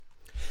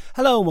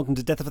Hello and welcome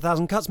to Death of a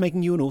Thousand Cuts,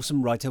 making you an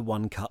awesome writer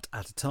one cut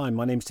at a time.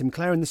 My name's Tim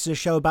Clare and this is a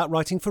show about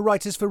writing for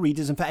writers, for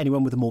readers and for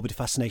anyone with a morbid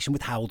fascination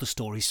with how the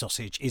story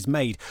sausage is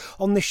made.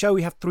 On this show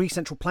we have three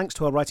central planks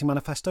to our writing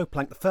manifesto.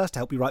 Plank the first to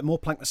help you write more,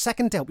 plank the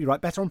second to help you write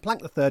better, and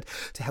plank the third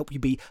to help you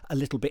be a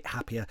little bit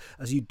happier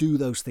as you do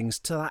those things.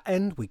 To that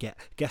end we get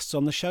guests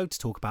on the show to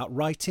talk about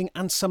writing,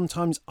 and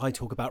sometimes I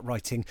talk about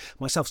writing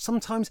myself.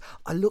 Sometimes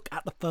I look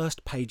at the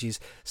first pages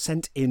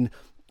sent in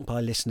by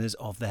listeners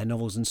of their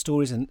novels and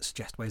stories and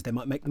suggest ways they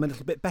might make them a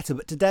little bit better.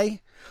 But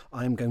today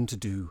I am going to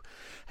do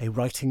a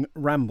writing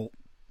ramble,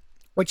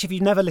 which if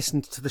you've never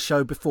listened to the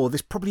show before,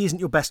 this probably isn't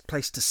your best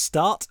place to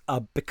start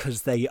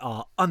because they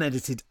are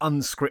unedited,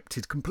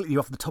 unscripted, completely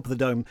off the top of the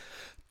dome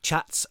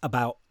chats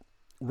about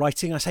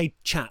writing. I say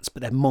chats,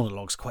 but they're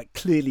monologues. Quite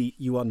clearly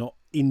you are not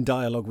in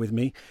dialogue with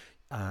me,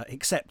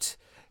 except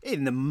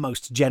in the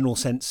most general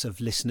sense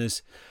of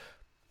listeners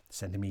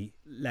sending me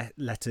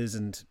letters,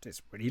 and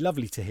it's really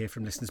lovely to hear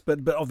from listeners.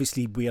 But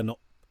obviously we are not,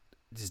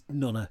 this is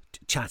not a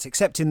chat,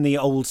 except in the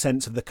old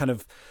sense of the kind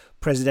of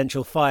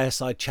presidential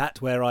fireside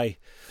chat where I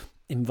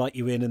invite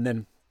you in and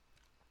then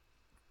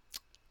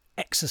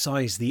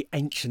exercise the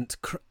ancient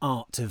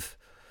art of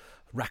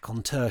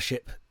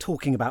raconteurship,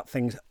 talking about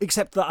things,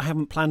 except that I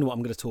haven't planned what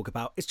I'm going to talk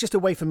about. It's just a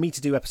way for me to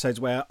do episodes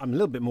where I'm a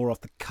little bit more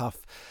off the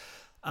cuff.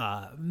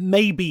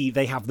 Maybe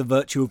they have the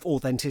virtue of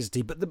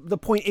authenticity, but the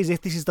point is,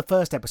 if this is the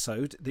first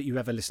episode that you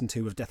ever listened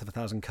to of Death of a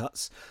Thousand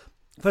Cuts,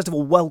 first of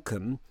all,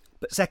 welcome.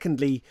 But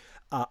secondly,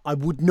 I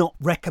would not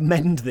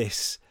recommend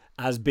this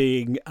as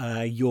being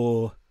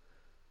your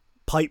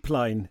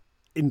pipeline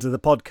into the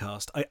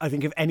podcast. I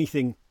think, if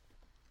anything,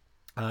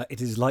 it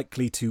is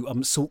likely to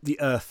salt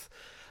the earth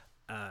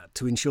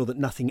to ensure that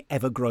nothing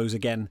ever grows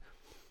again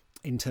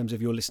in terms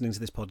of your listening to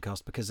this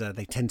podcast, because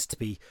they tend to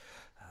be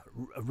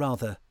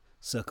rather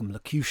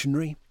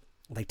circumlocutionary,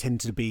 they tend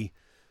to be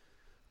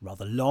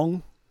rather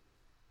long,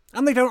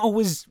 and they don't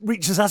always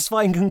reach a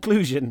satisfying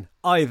conclusion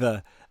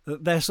either.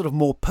 They're sort of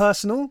more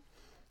personal,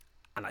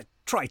 and I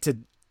try to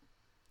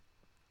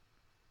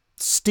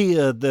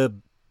steer the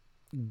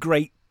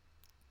great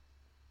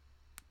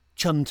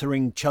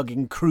chuntering,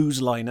 chugging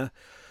cruise liner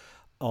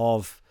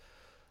of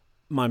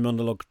my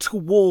monologue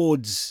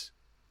towards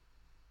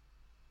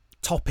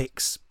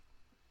topics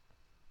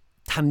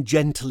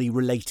tangentially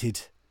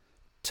related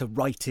to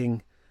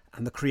writing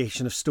and the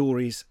creation of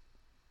stories,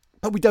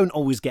 but we don't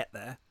always get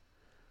there.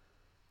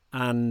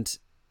 And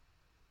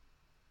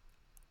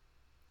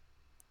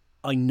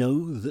I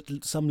know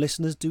that some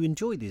listeners do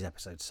enjoy these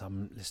episodes.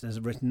 Some listeners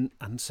have written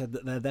and said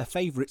that they're their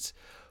favourites,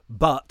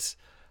 but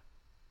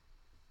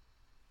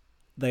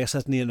they are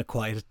certainly an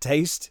acquired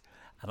taste,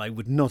 and I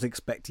would not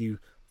expect you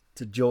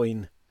to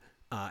join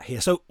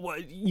here. So,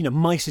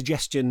 my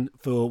suggestion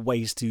for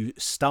ways to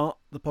start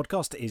the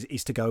podcast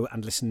is to go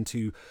and listen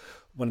to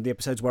one of the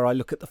episodes where I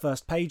look at the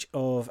first page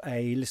of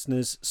a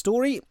listener's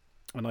story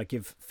and I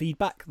give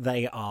feedback.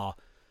 They are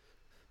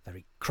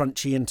very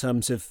crunchy in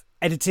terms of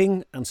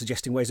editing and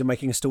suggesting ways of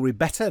making a story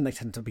better, and they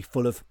tend to be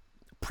full of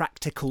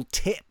practical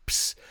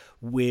tips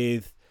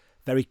with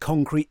very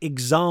concrete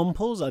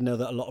examples. I know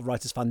that a lot of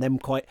writers find them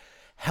quite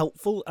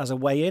helpful as a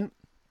way in.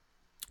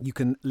 You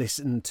can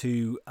listen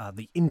to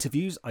the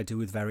interviews I do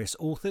with various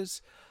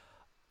authors.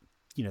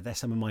 They're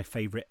some of my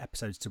favourite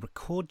episodes to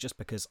record just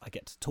because I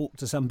get to talk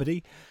to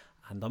somebody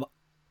and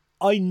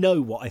I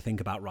know what I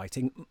think about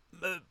writing.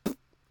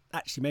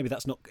 Actually, maybe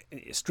that's not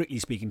strictly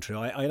speaking true.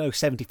 I know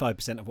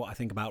 75% of what I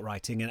think about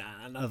writing,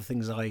 and other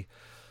things I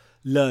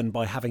learn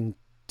by having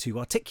to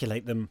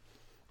articulate them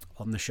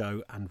on the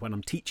show and when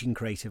I'm teaching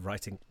creative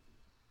writing.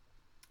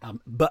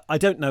 But I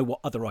don't know what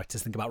other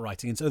writers think about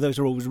writing, and so those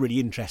are always really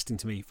interesting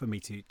to me, for me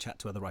to chat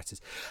to other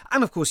writers.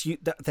 And of course,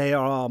 there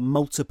are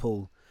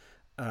multiple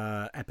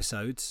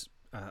episodes,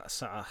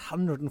 so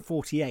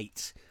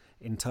 148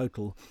 in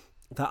total,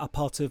 that are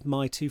part of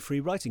my 2 free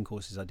writing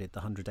courses I did, the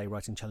 100-day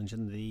writing challenge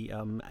and the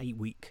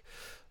 8-week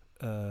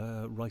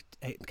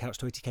Couch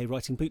to 80k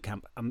writing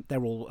bootcamp.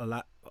 They're all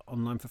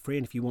online for free,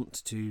 and if you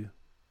want to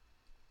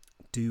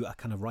do a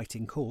kind of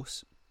writing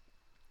course,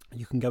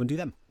 you can go and do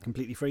them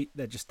completely free.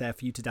 They're just there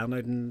for you to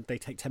download, and they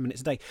take 10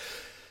 minutes a day.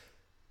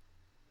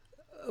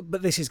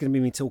 But this is going to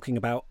be me talking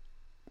about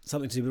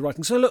something to do with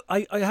writing. So look,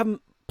 I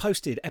haven't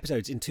posted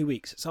episodes in 2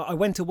 weeks. So I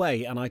went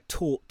away and I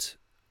taught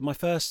my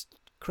first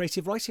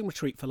creative writing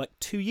retreat for like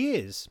 2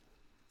 years,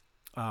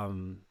 a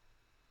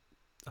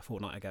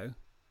fortnight ago.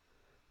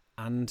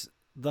 And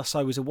thus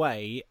I was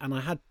away, and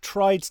I had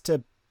tried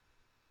to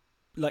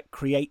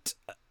create,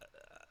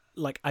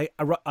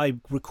 I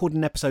recorded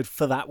an episode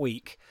for that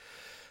week,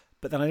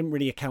 but then I didn't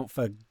really account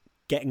for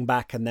getting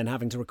back and then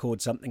having to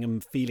record something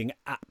and feeling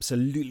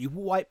absolutely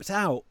wiped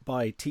out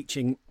by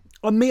teaching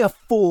a mere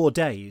 4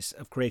 days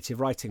of creative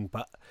writing.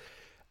 But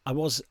I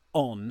was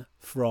on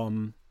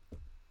from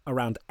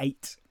around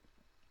 8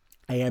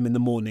 a.m. in the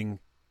morning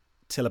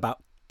till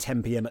about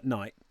 10 p.m. at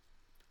night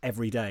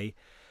every day.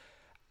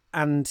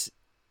 And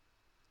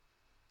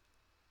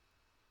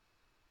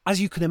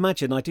as you can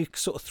imagine, I do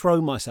sort of throw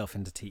myself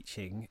into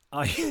teaching.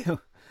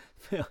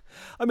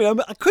 I mean,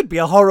 I could be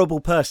a horrible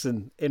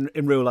person in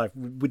real life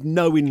with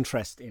no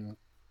interest in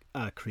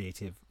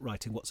creative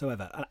writing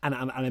whatsoever, and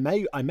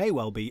I may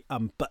well be.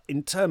 But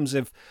in terms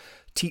of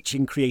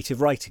teaching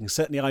creative writing,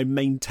 certainly I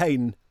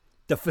maintain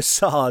the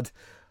facade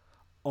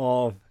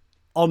of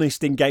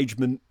honest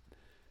engagement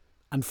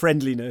and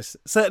friendliness.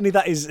 Certainly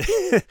that is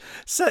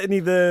certainly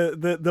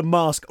the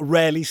mask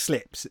rarely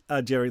slips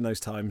during those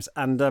times.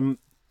 And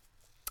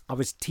I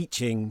was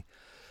teaching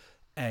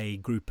a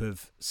group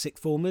of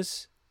sixth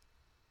formers,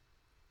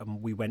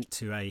 and we went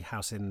to a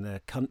house in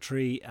the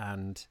country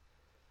and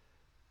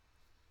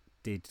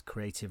did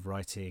creative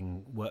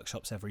writing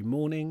workshops every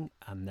morning,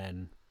 and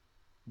then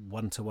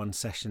one-to-one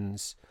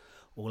sessions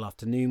all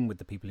afternoon with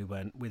the people who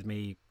weren't with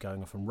me,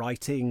 going off and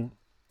writing.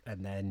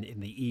 And then in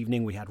the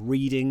evening we had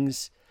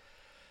readings,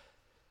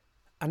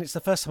 and it's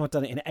the first time I've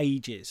done it in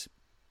ages,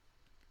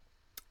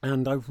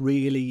 and I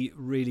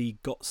really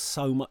got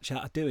so much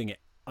out of doing it.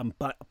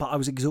 But I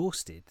was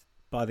exhausted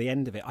by the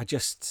end of it. I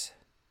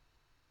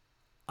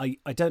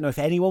don't know if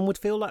anyone would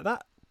feel like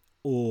that,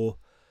 or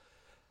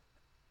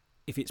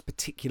if it's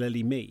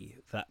particularly me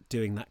that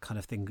doing that kind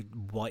of thing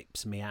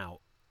wipes me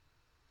out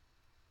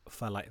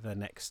for like the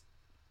next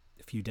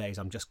few days.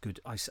 I'm just good.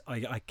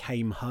 I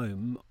came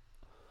home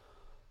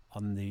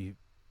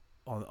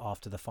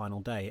after the final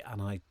day,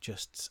 and I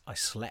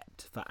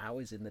slept for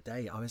hours in the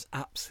day. I was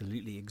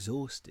absolutely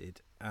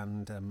exhausted,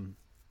 and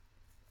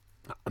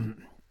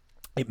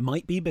it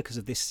might be because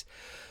of this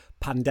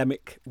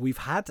pandemic we've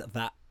had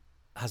that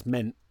has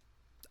meant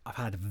I've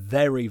had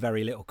very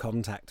little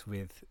contact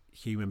with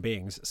human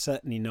beings,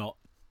 certainly not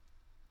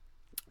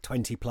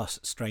 20 plus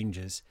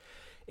strangers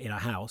in a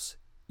house.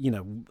 You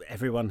know,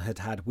 everyone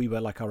we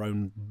were like our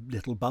own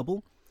little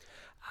bubble,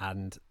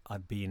 and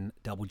I'd been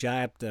double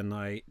jabbed, and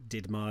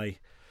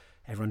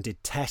everyone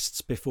did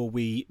tests before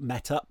we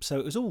met up, so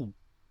it was all,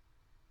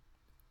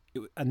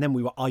 and then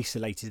we were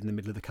isolated in the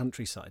middle of the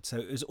countryside, so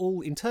it was all,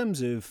 in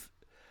terms of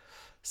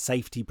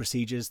safety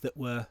procedures that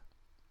were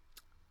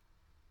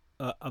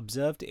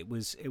observed, it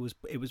was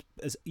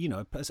as, you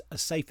know, as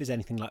safe as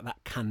anything like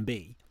that can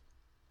be.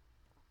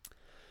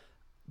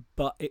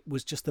 But it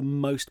was just the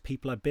most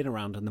people I'd been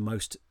around and the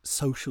most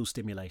social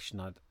stimulation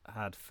I'd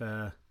had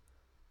for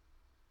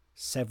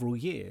several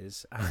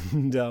years,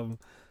 and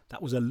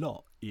that was a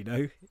lot, you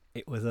know.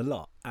 It was a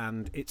lot,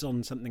 and it's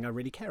on something I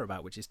really care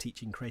about, which is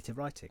teaching creative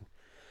writing.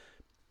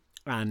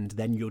 And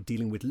then you're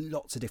dealing with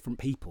lots of different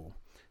people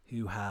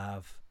who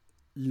have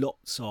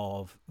lots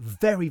of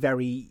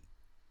very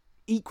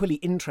equally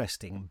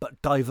interesting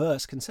but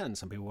diverse concerns.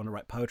 Some people want to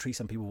write poetry,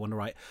 some people want to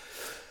write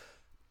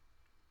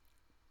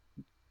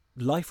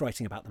life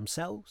writing about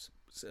themselves,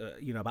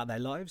 you know, about their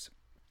lives.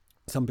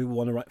 Some people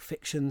want to write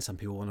fiction, some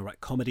people want to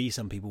write comedy,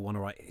 some people want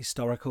to write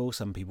historical,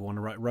 some people want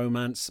to write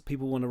romance,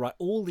 people want to write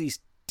all these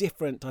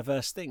different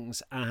diverse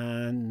things,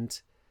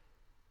 and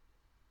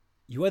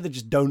you either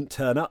just don't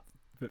turn up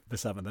for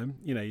some of them,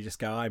 you know, you just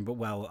go,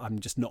 I'm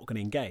just not going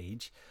to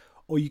engage,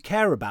 or you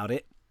care about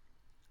it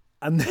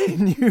and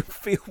then you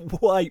feel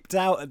wiped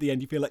out at the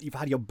end. You feel like you've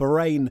had your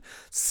brain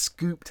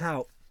scooped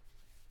out.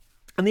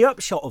 And the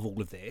upshot of all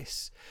of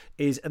this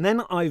is, and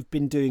then I've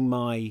been doing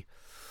my,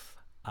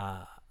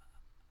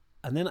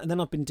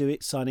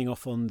 signing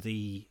off on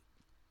the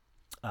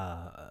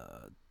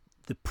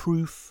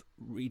proof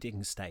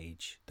reading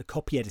stage, the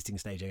copy editing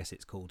stage, I guess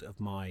it's called, of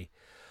my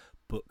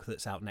book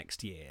that's out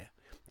next year.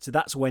 So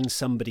that's when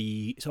so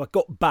I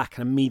got back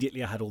and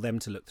immediately I had all them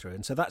to look through.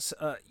 And so that's,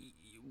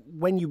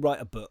 when you write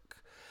a book,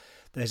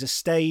 there's a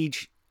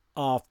stage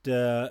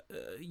after,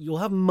 you'll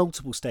have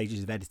multiple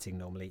stages of editing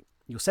normally.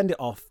 You'll send it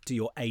off to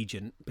your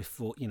agent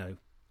before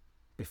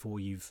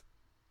you've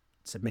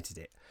submitted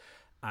it.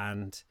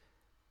 And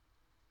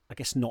I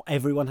guess not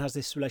everyone has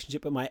this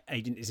relationship, but my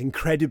agent is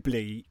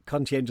incredibly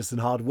conscientious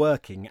and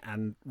hardworking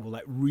and will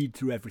like read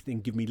through everything,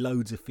 give me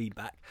loads of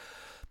feedback.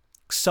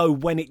 So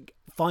when it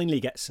finally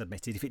gets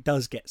submitted, if it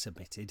does get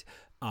submitted,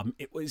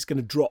 it's going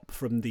to drop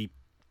from the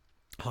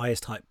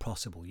highest height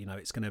possible. You know,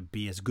 it's going to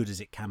be as good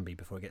as it can be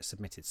before it gets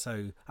submitted.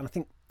 So,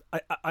 and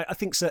I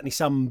think certainly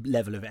some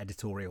level of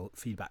editorial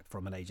feedback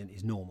from an agent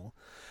is normal.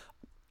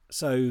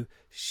 So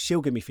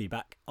she'll give me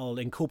feedback. I'll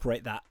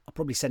incorporate that. I'll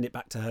probably send it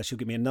back to her. She'll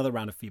give me another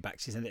round of feedback.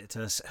 She sent it to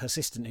her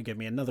assistant, who gave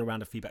me another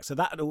round of feedback. So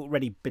that had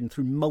already been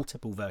through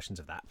multiple versions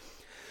of that.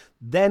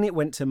 Then it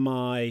went to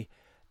my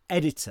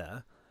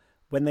editor.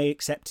 When they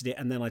accepted it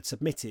and then I'd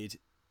submitted,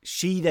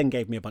 she then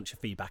gave me a bunch of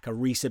feedback. I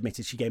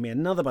resubmitted. She gave me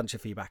another bunch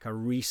of feedback. I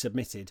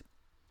resubmitted.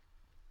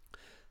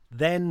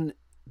 Then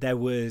there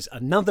was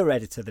another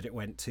editor that it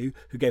went to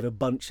who gave a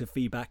bunch of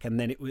feedback, and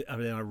then I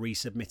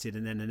resubmitted,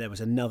 and then there was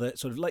another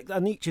sort of like,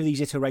 and each of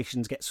these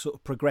iterations gets sort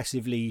of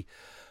progressively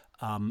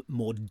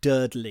more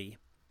durdly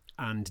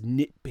and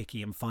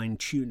nitpicky and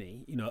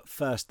fine-tuny. You know, at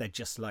first they're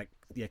just like,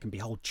 there can be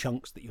whole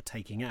chunks that you're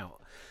taking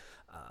out.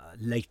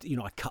 Later, you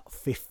know, I cut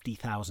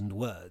 50,000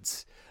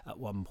 words at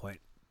one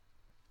point.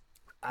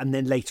 And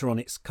then later on,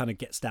 it's kind of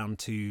gets down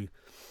to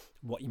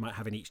what you might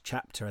have in each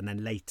chapter, and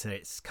then later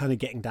it's kind of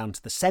getting down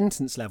to the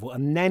sentence level,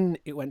 and then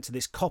it went to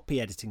this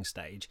copy editing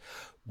stage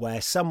where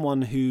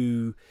someone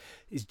who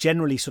is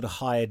generally sort of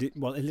hired,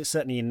 well,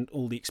 certainly in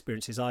all the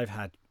experiences I've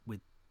had with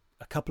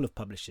a couple of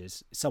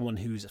publishers, someone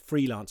who's a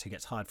freelancer who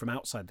gets hired from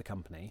outside the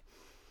company,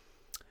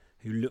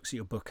 who looks at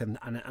your book, and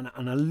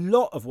a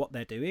lot of what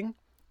they're doing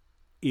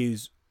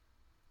is,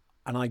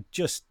 and I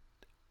just,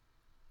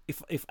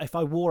 if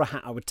I wore a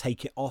hat, I would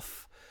take it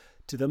off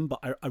to them, but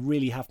I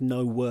really have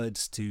no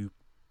words to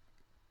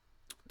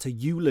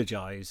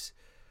eulogize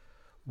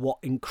what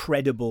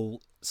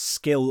incredible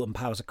skill and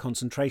powers of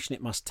concentration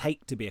it must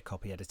take to be a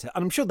copy editor.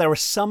 And I'm sure there are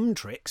some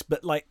tricks,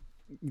 but like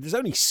there's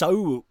only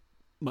so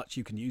much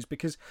you can use,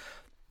 because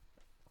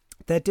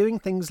they're doing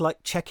things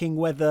like checking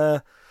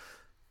whether,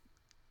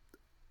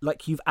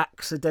 like, you've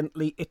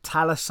accidentally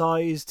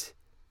italicized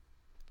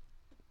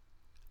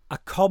a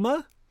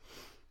comma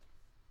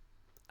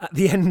at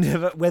the end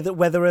of it,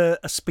 whether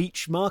a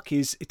speech mark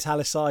is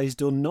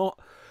italicized or not,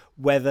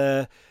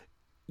 whether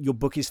your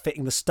book is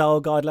fitting the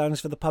style guidelines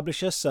for the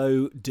publisher.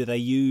 So do they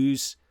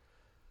use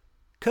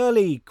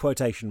curly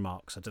quotation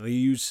marks, or do they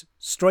use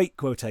straight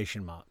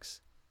quotation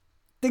marks?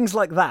 Things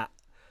like that.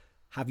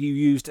 Have you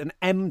used an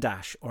M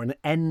dash or an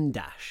N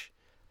dash?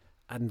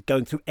 And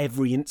going through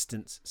every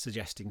instance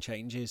suggesting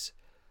changes.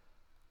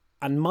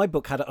 And my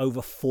book had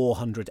over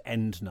 400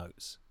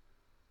 endnotes,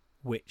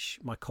 which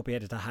my copy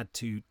editor had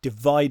to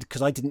divide,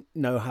 because I didn't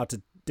know how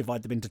to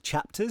divide them into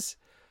chapters,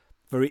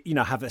 for, you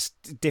know, have a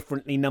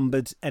differently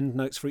numbered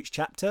endnotes for each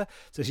chapter.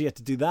 So she had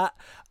to do that.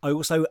 I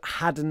also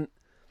hadn't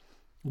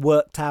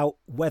worked out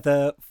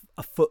whether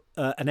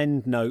an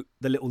endnote,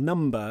 the little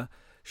number,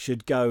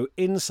 should go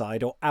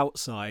inside or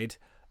outside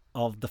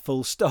of the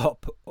full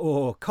stop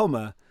or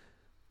comma,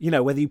 you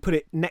know, whether you put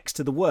it next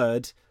to the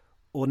word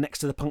or next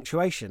to the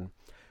punctuation.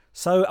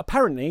 So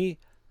apparently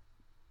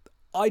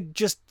I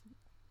just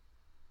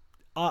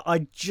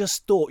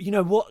thought, you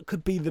know, what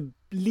could be the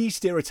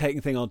least irritating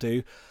thing I'll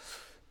do?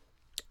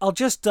 I'll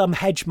just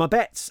hedge my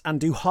bets and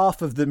do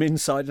half of them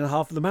inside and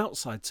half of them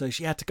outside. So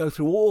she had to go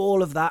through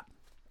all of that.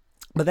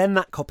 But then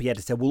that copy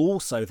editor will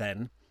also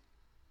then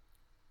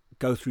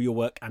go through your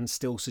work and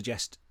still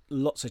suggest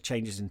lots of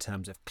changes in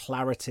terms of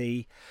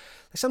clarity.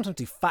 They sometimes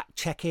do fact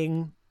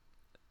checking.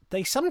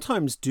 They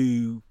sometimes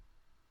do,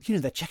 you know,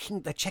 they're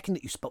checking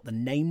that you spelt the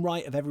name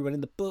right of everyone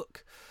in the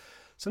book.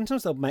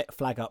 Sometimes they'll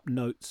flag up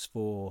notes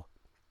for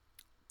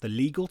the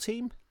legal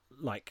team,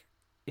 like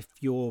if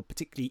you're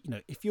particularly, you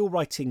know, if you're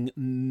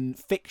writing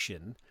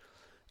fiction,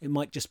 it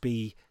might just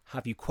be,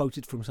 have you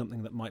quoted from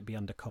something that might be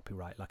under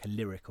copyright, like a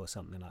lyric or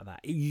something like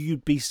that.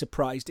 You'd be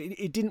surprised.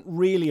 It didn't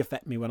really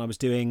affect me when I was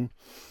doing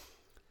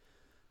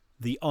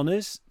the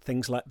honours,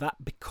 things like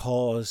that,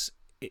 because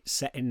it's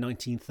set in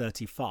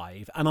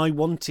 1935 and I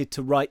wanted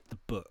to write the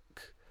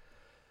book.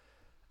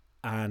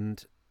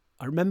 And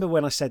I remember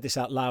when I said this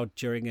out loud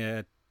during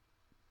a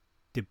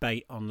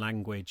debate on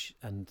language,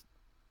 and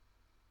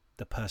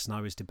the person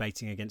I was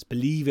debating against,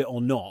 believe it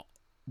or not,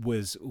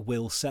 was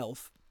Will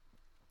Self.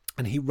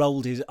 And he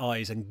rolled his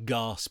eyes and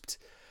gasped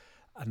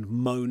and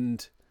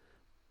moaned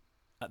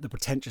at the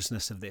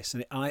pretentiousness of this.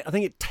 And I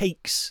think it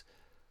takes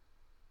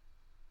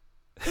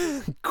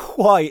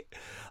quite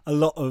a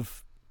lot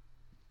of,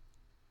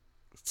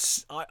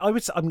 I'm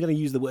going to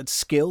use the word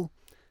skill,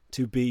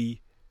 to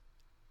be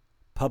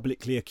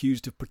publicly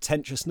accused of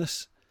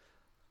pretentiousness,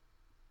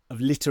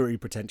 of literary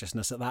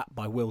pretentiousness at that,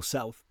 by Will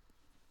Self.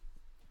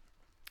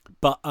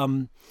 But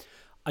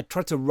I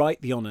tried to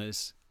write the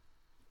honours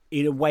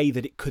in a way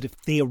that it could have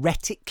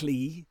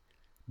theoretically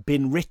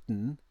been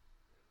written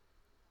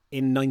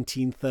in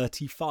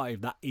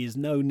 1935. That is,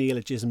 no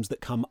neologisms that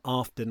come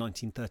after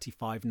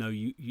 1935, no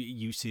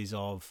uses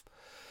of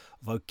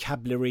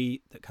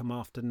vocabulary that come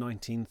after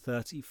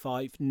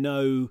 1935,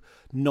 no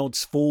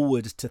nods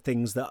forward to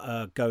things that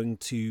are going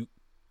to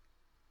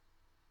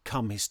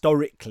come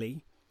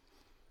historically.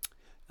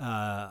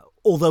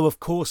 Although, of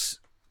course,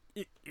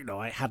 you know,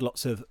 I had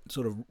lots of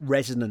sort of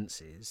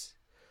resonances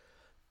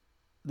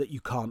that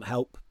you can't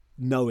help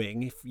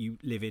knowing if you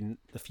live in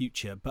the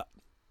future, but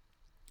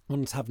I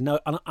wanted to have no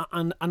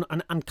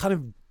and kind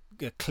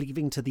of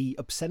cleaving to the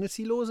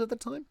obscenity laws at the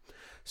time.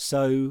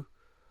 So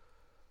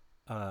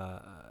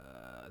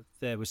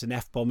there was an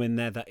F-bomb in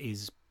there that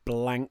is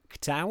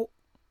blanked out,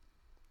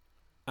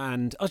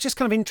 and I was just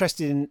kind of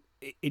interested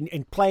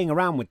in playing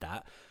around with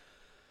that.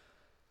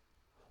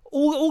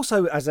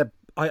 Also,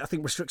 I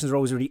think restrictions are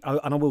always really,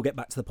 and I will get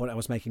back to the point I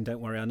was making,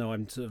 don't worry, I know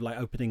I'm sort of like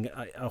opening,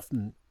 I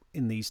often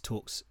in these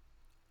talks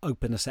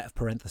open a set of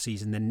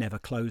parentheses and then never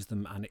close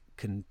them, and it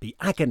can be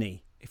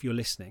agony if you're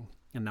listening.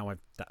 And now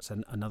that's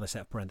another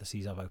set of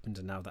parentheses I've opened,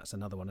 and now that's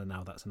another one, and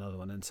now that's another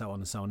one, and so on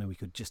and so on, and we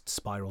could just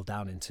spiral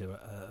down into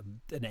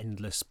an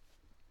endless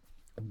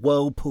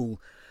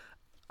whirlpool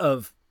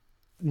of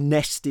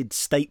nested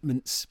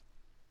statements,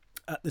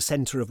 at the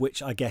centre of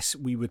which I guess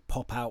we would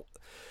pop out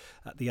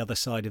at the other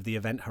side of the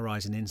event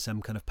horizon in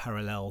some kind of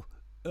parallel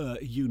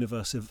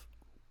universe of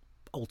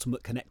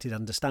ultimate connected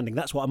understanding.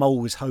 That's what I'm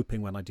always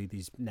hoping when I do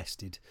these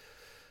nested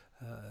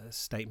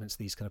statements,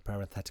 these kind of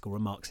parenthetical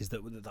remarks, is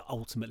that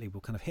ultimately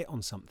we'll kind of hit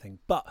on something.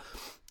 But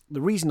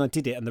the reason I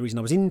did it and the reason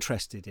I was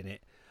interested in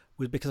it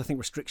was because I think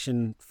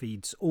restriction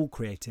feeds all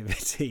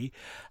creativity,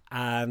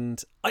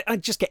 and I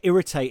just get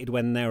irritated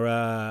when there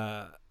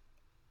are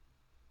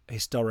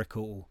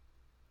historical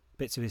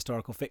bits of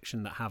historical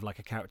fiction that have like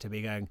a character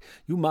be going,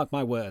 "You mark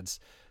my words,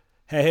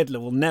 Herr Hitler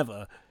will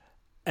never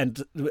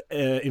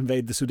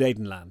invade the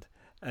Sudetenland."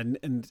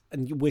 And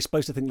we're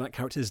supposed to think that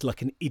character is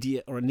like an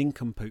idiot or a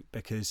nincompoop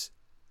because,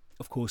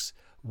 of course,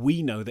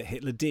 we know that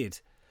Hitler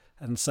did,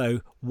 and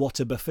so what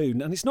a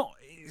buffoon. And it's not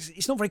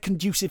very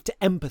conducive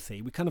to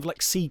empathy. We kind of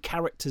like see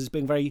characters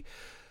being very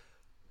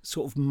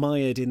sort of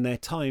mired in their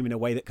time in a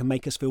way that can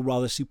make us feel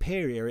rather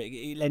superior.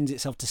 It lends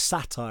itself to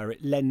satire.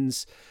 It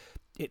lends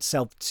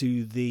itself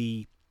to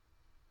the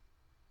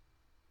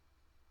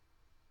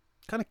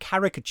kind of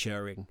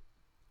caricaturing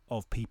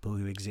of people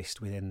who exist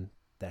within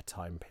their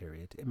time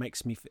period. It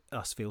makes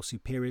us feel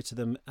superior to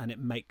them, and it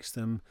makes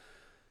them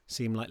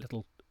seem like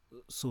little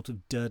sort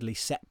of dirtly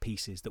set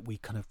pieces that we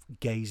kind of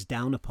gaze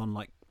down upon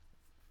like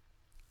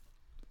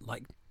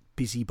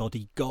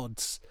busybody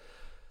gods.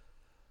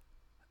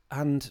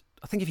 And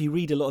I think if you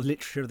read a lot of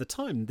literature of the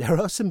time, there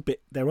are some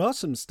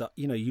stuff,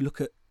 you know, you look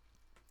at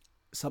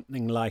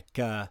something like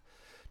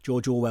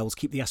George Orwell's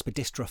Keep the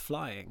Aspidistra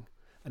Flying,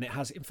 and it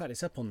has, in fact,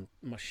 it's up on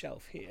my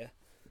shelf here.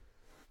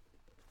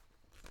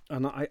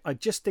 And I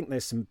just think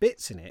there's some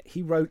bits in it.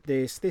 He wrote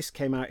this. This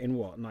came out in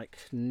what, like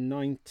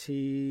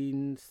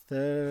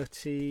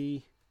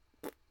 1930...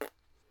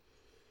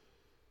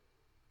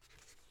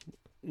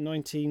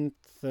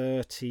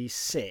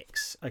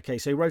 1936. Okay,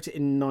 so he wrote it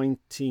in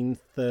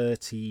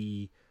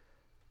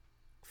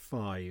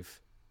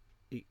 1935.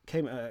 It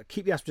came.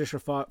 Keep the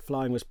Aspidistra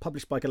Flying was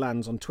published by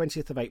Galland's on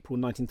 20th of April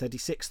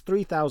 1936.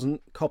 3,000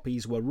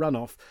 copies were run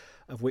off,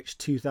 of which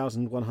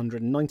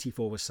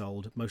 2,194 were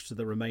sold. Most of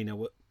the remainder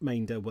were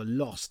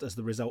lost as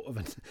the result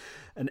of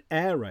an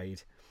air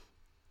raid.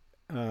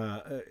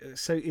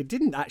 So it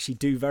didn't actually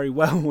do very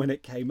well when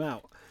it came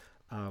out.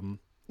 I'm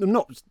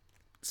not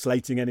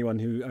slating anyone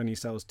who only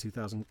sells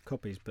 2,000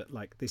 copies, but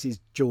like, this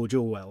is George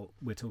Orwell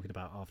we're talking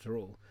about after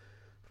all.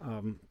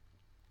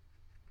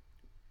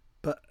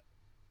 But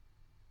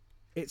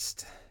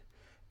it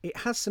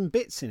has some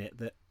bits in it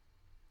that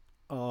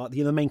are,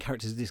 you know, the main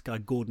character is this guy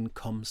Gordon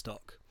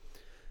Comstock,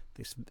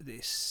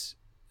 this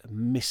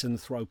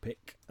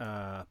misanthropic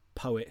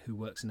poet who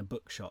works in a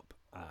bookshop,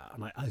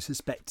 and I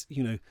suspect,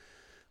 you know,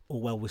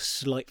 Orwell was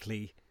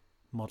slightly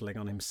modelling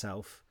on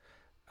himself.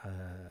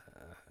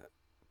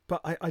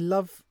 But I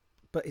love,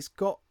 but it's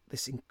got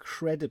this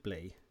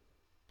incredibly,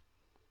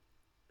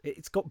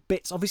 it's got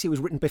bits. Obviously, it was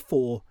written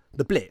before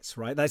the Blitz,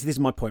 right? This is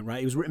my point,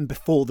 right? It was written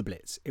before the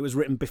Blitz. It was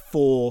written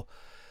before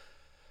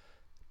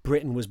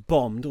Britain was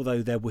bombed,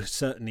 although there were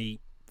certainly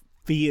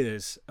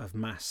fears of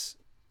mass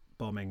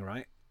bombing,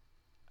 right?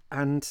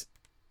 And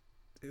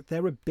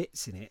there are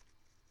bits in it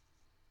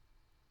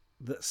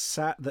that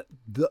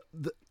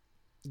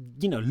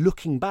you know,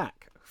 looking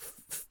back,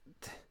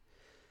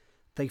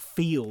 they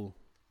feel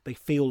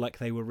like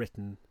they were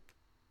written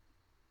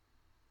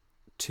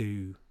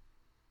to...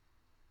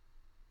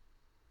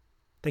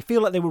 They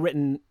feel like they were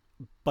written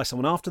by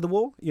someone after the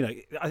war. You know,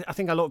 I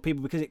think a lot of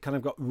people, because it kind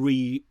of got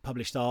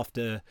republished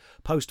after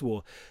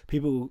post-war,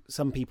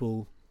 some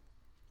people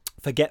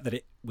forget that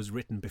it was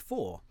written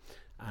before.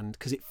 And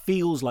because it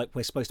feels like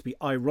we're supposed to be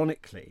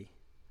ironically...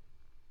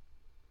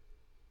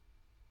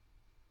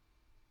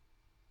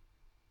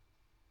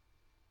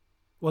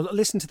 Well,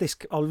 listen to this.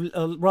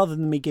 Rather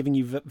than me giving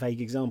you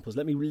vague examples,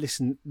 let me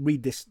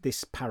read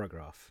this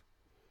paragraph.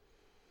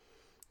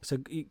 So,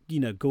 you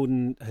know,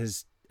 Gordon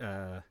has...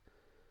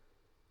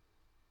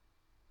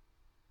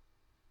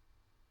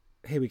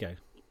 Here we go.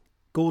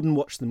 Gordon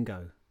watched them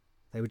go.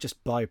 They were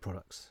just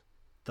byproducts.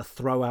 The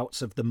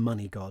throwouts of the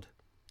money god.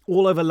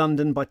 All over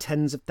London, by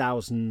tens of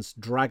thousands,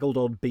 draggled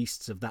odd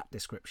beasts of that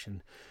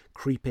description,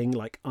 creeping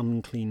like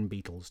unclean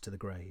beetles to the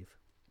grave.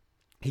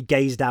 He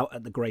gazed out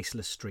at the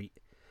graceless street.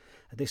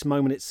 At this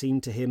moment it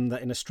seemed to him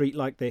that in a street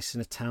like this,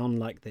 in a town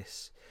like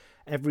this,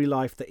 every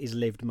life that is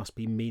lived must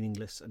be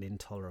meaningless and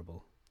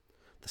intolerable.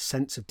 The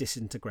sense of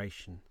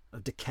disintegration,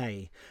 of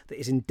decay, that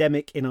is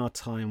endemic in our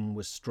time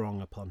was strong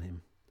upon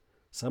him.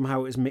 Somehow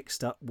it was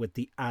mixed up with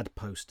the ad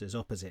posters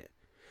opposite.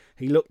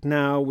 He looked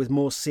now with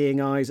more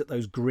seeing eyes at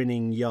those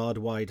grinning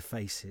yard-wide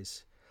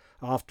faces.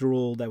 After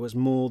all, there was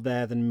more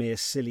there than mere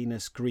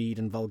silliness, greed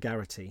and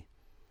vulgarity.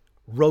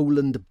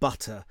 Roland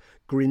Butter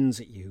grins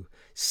at you,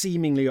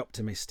 seemingly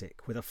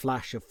optimistic, with a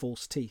flash of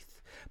false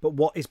teeth. But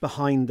what is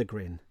behind the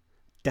grin?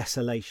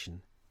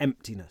 Desolation,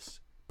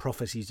 emptiness,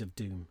 prophecies of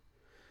doom.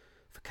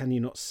 For can you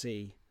not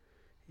see,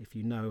 if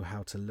you know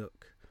how to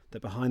look,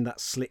 that behind that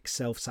slick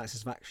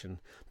self-satisfaction,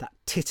 that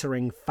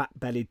tittering,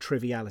 fat-bellied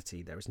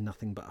triviality, there is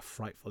nothing but a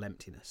frightful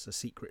emptiness, a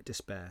secret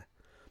despair,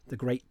 the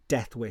great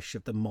death-wish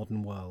of the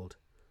modern world,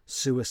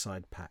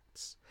 suicide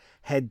pacts,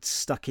 heads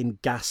stuck in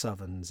gas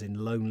ovens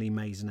in lonely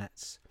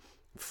maisonettes,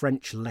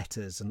 French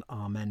letters and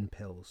amen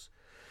pills,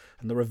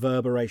 and the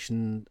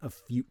reverberation of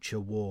future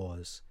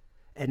wars,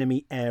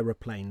 enemy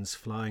aeroplanes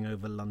flying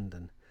over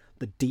London,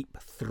 the deep,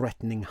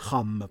 threatening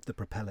hum of the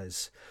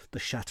propellers, the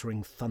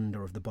shattering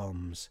thunder of the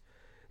bombs.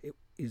 It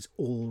is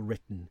all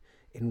written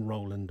in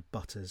Roland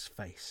Butter's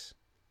face.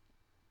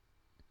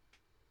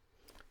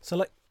 So,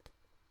 like,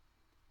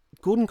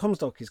 Gordon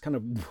Comstock is kind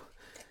of...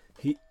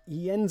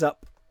 He ends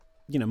up,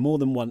 more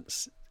than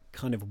once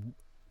kind of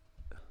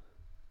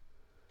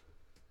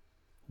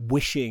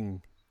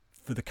wishing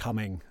for the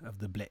coming of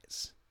the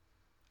Blitz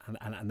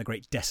and the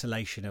great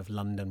desolation of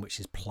London, which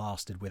is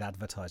plastered with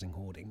advertising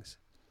hoardings.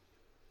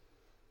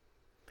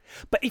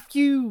 But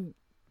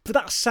for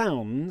that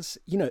sounds,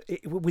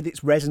 with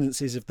its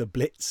resonances of the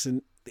Blitz,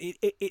 and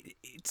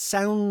it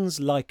sounds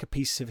like a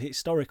piece of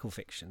historical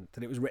fiction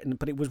that it was written,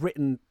 but it was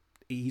written,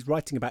 he's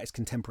writing about his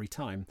contemporary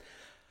time,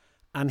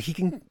 and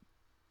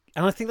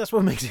I think that's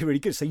what makes it really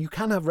good. So you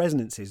can have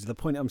resonances. The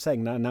point I'm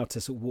saying now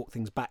to sort of walk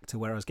things back to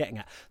where I was getting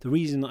at, the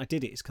reason that I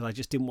did it is because I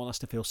just didn't want us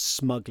to feel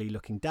smugly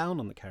looking down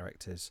on the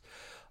characters,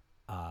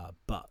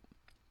 but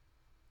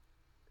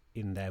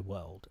in their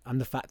world.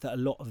 And the fact that a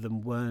lot of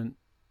them weren't,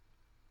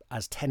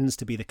 as tends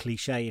to be the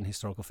cliche in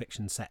historical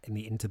fiction set in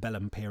the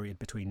interbellum period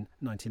between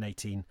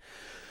 1918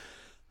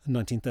 and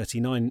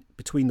 1939,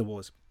 between the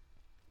wars,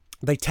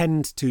 they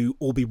tend to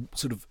all be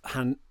sort of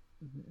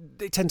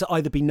they tend to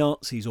either be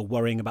Nazis or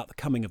worrying about the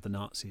coming of the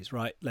Nazis,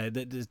 right?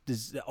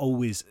 There's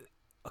always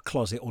a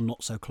closet or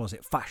not so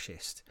closet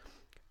fascist,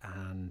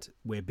 and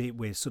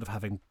we're sort of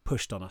having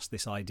pushed on us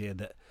this idea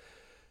that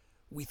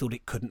we thought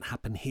it couldn't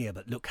happen here,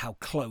 but look how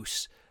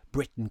close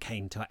Britain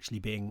came to actually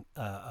being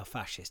a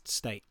fascist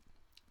state.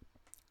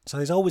 So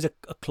there's always a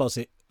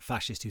closet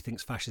fascist who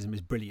thinks fascism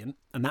is brilliant,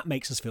 and that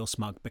makes us feel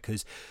smug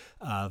because,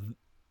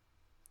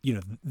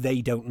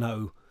 they don't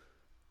know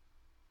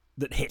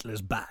that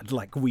Hitler's bad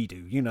like we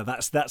do.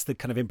 That's the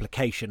kind of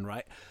implication,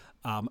 right?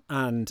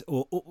 And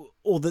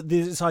or that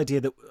there's this idea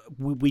that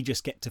we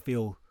just get to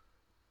feel.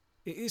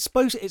 It's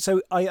supposed.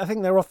 So I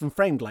think they're often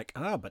framed like,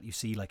 but you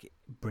see, like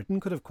Britain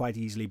could have quite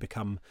easily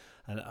become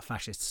a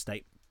fascist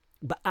state,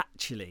 but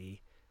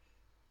actually,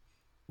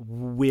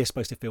 we're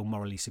supposed to feel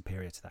morally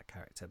superior to that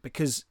character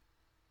because,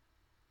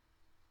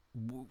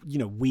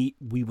 we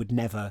would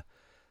never.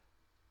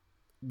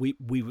 We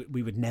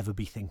would never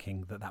be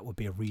thinking that would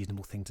be a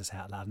reasonable thing to say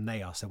out loud, and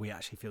they are. So we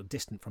actually feel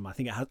distant from. I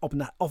think it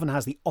often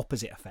has the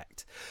opposite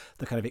effect.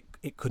 The kind of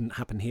it couldn't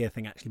happen here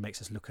thing actually makes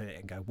us look at it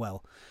and go,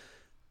 well,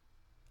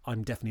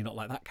 I'm definitely not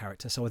like that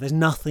character. So there's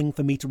nothing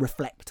for me to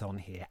reflect on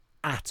here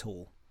at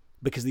all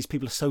because these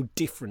people are so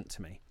different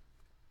to me.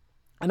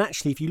 And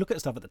actually, if you look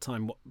at stuff at the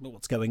time,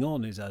 what's going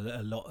on is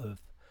a lot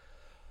of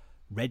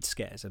Red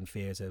Scares and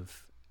fears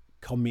of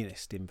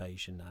communist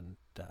invasion and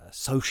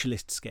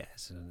socialist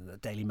scares, and the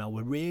Daily Mail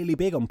were really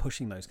big on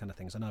pushing those kind of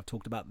things. I know I've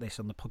talked about this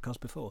on the podcast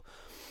before,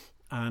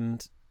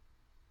 and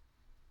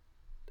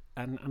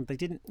they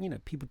didn't,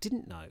 people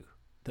didn't know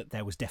that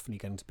there was definitely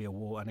going to be a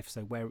war, and if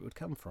so, where it would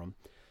come from.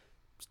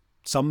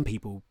 Some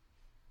people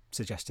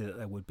suggested that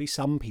there would be,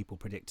 some people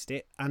predicted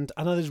it, and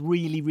others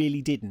really,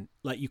 really didn't.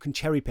 Like, you can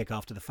cherry pick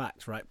after the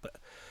fact, right? But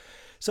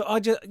so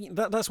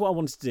that's what I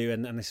wanted to do,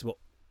 and this is what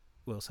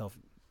Will Self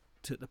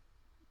took the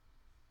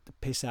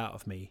piss out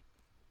of me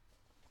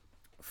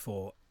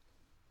for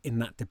in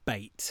that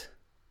debate.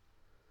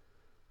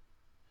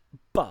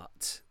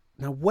 But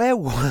now, what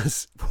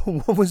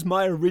was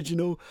my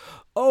original?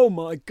 Oh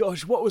my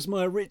gosh, what was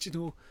my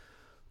original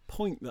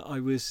point that I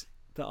was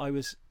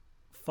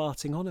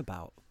farting on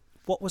about?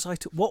 What was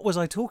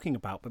I talking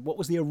about? But what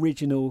was the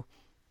original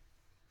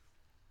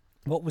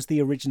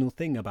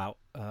thing about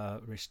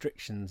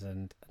restrictions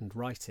and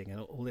writing and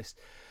all this?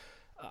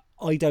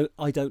 I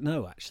don't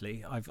know,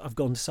 actually. I've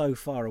gone so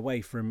far away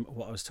from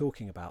what I was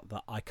talking about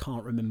that I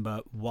can't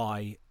remember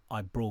why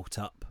I brought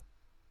up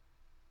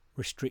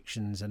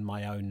restrictions in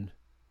my own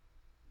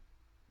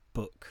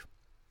book,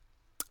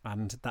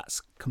 and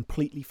that's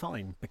completely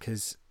fine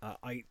because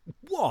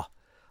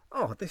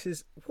this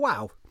is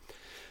wow.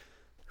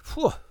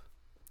 Whew,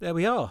 there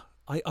we are.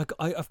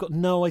 I've got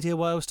no idea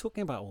why I was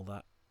talking about all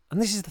that,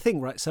 and this is the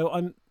thing, right?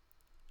 So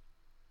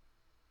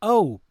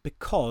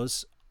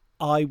because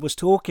I was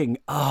talking,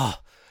 and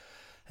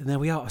there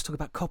we are. I was talking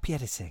about copy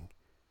editing.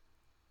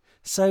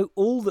 So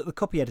all that the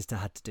copy editor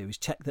had to do is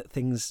check that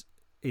things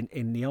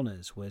in the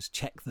honours was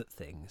check that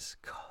things.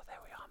 God, there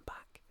we are. I'm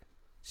back.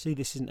 See,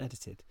 this isn't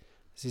edited.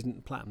 This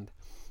isn't planned.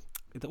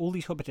 All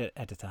the copy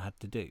editor had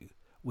to do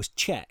was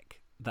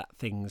check that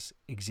things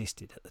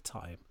existed at the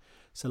time.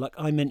 So, like,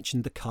 I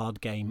mentioned the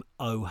card game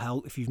Oh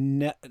Hell. If you've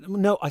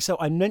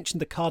I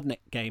mentioned the card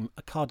game,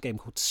 a card game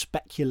called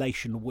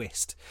Speculation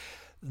Whist.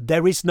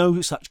 There is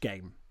no such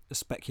game as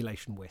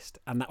Speculation Whist,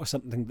 and that was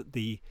something that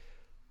the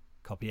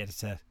copy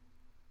editor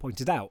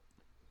pointed out.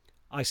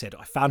 I said,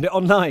 I found it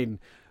online.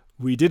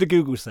 We did a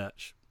Google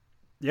search.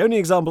 The only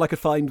example I could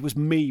find was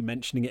me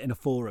mentioning it in a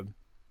forum.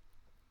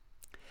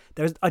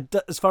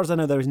 As far as I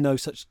know, there is no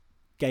such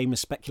game as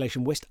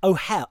Speculation Whist. Oh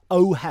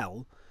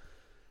Hell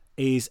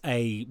is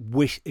a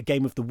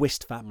game of the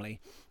Whist family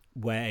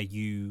where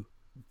you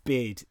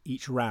bid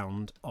each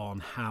round on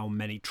how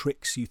many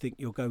tricks you think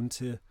you're going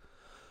to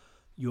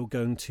you're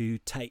going to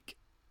take.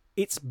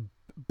 It's,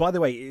 by the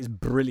way, it is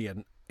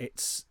brilliant.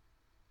 It's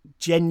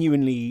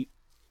genuinely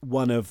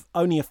one of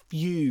only a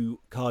few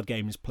card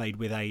games played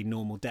with a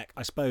normal deck.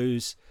 I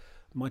suppose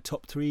my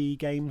top 3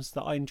 games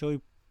that I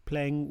enjoy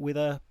playing with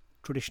a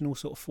traditional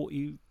sort of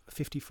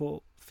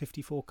 54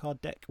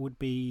 card deck would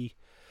be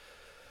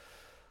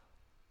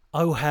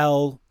Oh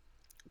Hell,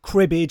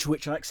 Cribbage,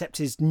 which I accept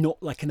is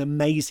not like an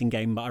amazing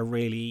game, but I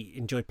really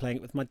enjoy playing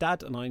it with my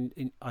dad, and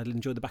I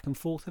enjoy the back and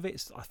forth of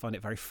it. I find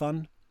it very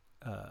fun.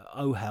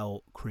 Oh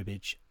Hell,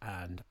 Cribbage,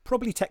 and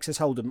probably Texas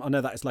Hold'em. I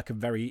know that is like a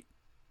very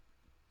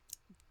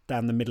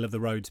down the middle of the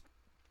road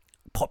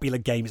popular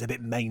game. It's a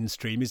bit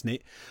mainstream, isn't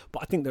it?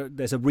 But I think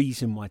there's a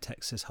reason why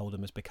Texas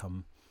Hold'em has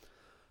become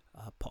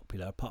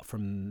popular, apart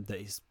from that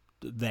is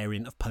the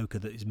variant of poker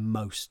that is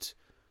most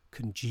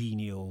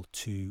congenial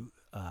to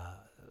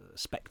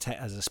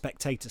as a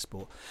spectator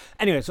sport.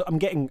 Anyway, so I'm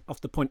getting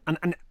off the point,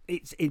 and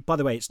it by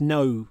the way, it's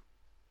no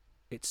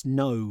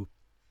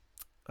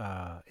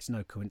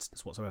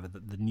coincidence whatsoever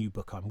that the new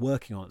book I'm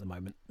working on at the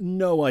moment,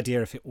 no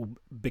idea if it will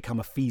become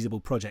a feasible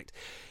project,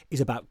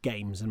 is about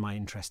games and my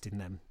interest in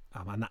them,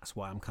 and that's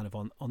why I'm kind of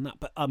on that.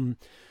 But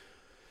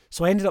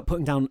so I ended up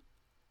putting down,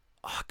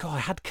 I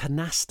had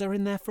Canasta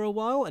in there for a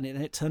while, and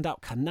it turned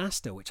out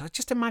Canasta, which I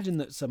just imagine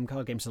that some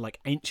card games are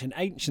like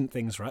ancient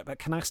things, right? But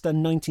Canasta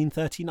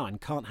 1939,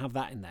 can't have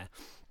that in there.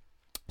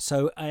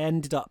 So I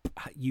ended up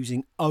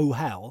using Oh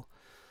Hell,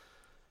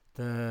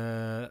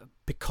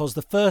 because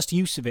the first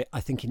use of it, I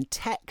think, in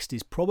text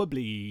is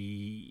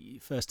probably,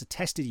 first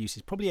attested use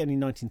is probably only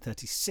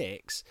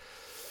 1936.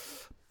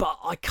 But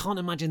I can't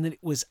imagine that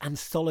it was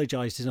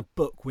anthologized in a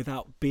book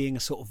without being a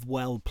sort of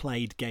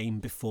well-played game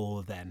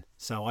before then.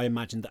 So I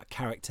imagined that a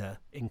character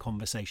in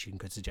conversation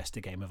could suggest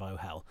a game of Oh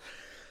Hell.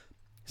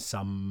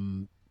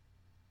 Some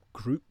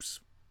groups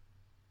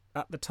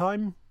at the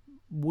time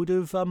would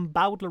have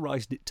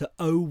bowdlerized it to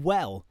Oh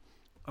Well.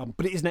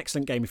 But it is an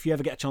excellent game. If you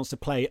ever get a chance to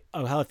play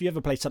Oh Hell, if you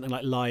ever play something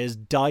like Liar's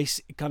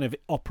Dice, kind of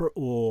opera,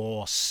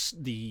 or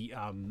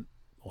Skull,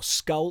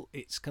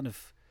 it's kind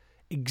of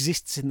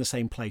exists in the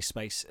same play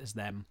space as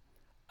them,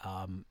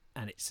 and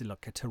it's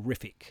like a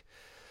terrific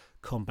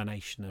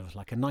combination of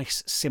like a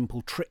nice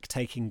simple trick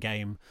taking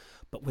game,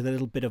 but with a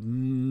little bit of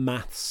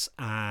maths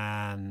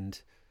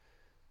and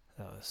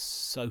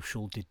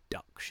social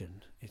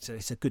deduction.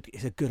 It's a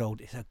good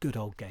old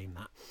game,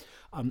 that.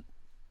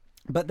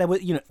 But there were,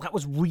 that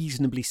was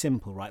reasonably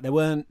simple, right? There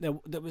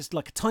was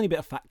like a tiny bit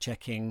of fact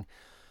checking.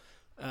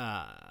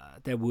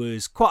 There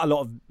was quite a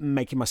lot of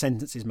making my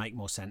sentences make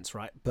more sense,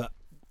 right? But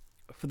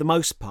for the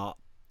most part,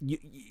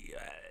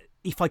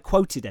 if I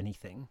quoted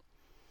anything,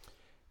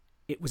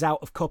 it was out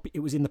of copy. It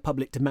was in the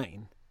public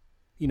domain.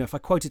 If I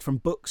quoted from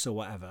books or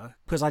whatever,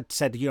 because I'd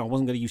said, I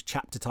wasn't going to use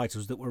chapter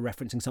titles that were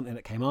referencing something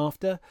that came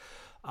after.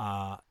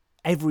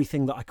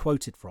 Everything that I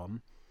quoted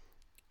from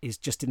is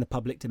just in the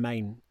public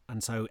domain,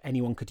 and so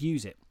anyone could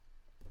use it.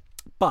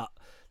 But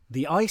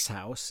The Ice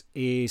House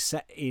is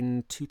set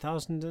in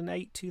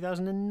 2008,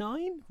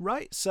 2009,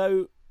 right?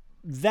 So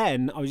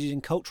then I was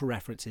using cultural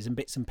references and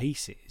bits and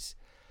pieces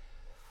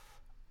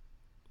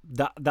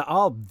that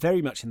are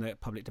very much in the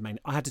public domain.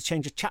 I had to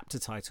change a chapter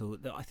title.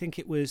 That I think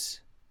I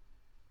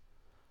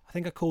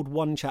called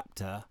one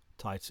chapter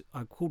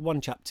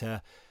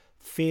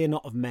 "Fear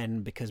Not of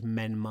Men, Because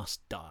Men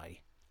Must Die."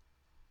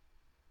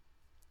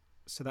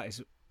 So that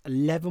is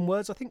 11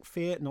 words, I think.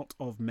 Fear not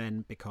of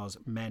men, because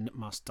men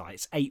must die.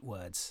 It's 8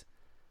 words.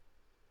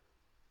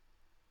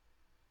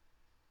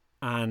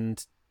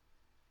 And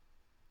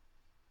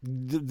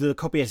the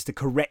copy editor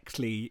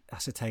correctly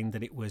ascertained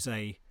that it was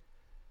a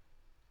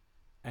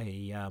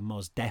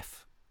Mos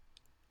Def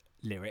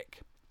lyric,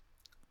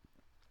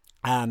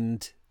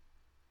 and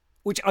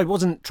which I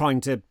wasn't trying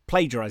to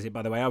plagiarize it,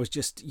 by the way. I was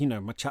just,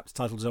 my chapter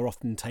titles are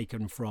often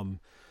taken from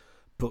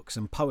books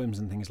and poems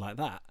and things like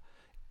that.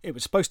 It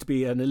was supposed to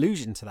be an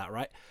allusion to that,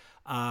 right?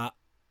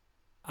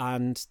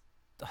 And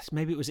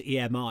maybe it was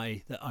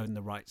EMI that owned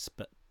the rights,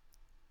 but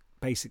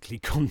basically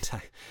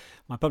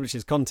my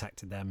publishers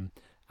contacted them,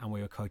 and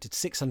we were quoted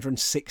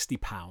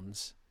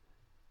 £660.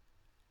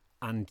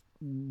 And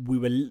we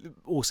were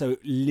also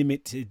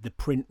limited the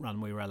print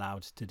run we were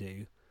allowed to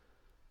do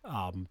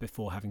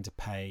before having to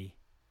pay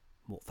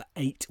for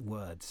 8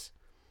 words.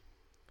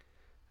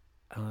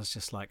 And I was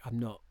just like, I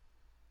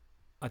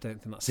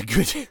don't think that's a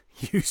good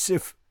use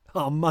of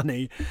our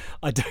money.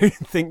 I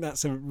don't think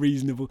that's a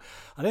reasonable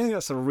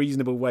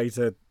way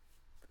to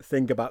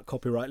think about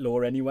copyright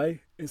law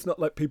anyway. It's not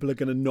like people are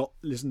going to not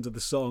listen to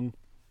the song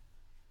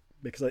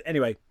because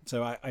anyway,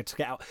 so I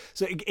took it out.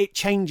 So it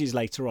changes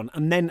later on.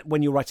 And then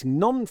when you're writing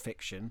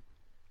non-fiction,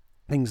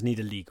 things need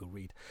a legal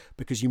read,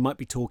 because you might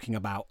be talking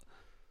about,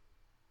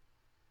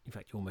 in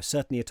fact, you almost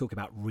certainly are talking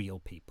about real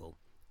people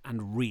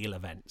and real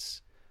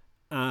events.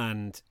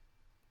 And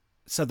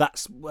so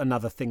that's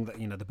another thing that,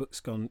 the book's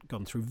gone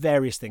through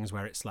various things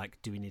where it's like,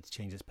 do we need to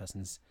change this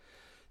person's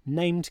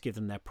name to give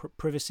them their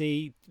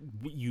privacy?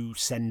 You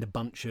send a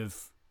bunch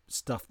of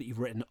stuff that you've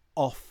written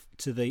off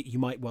to you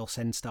might well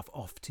send stuff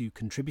off to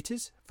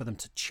contributors for them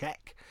to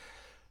check.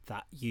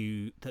 that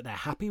they're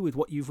happy with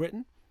what you've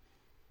written.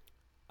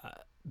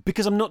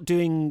 Because I'm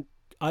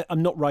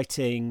not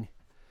writing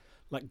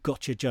like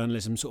gotcha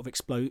journalism, sort of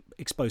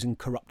exposing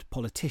corrupt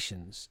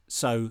politicians.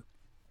 So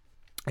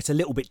it's a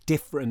little bit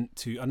different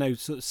to, I know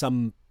sort of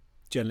some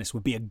journalists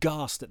would be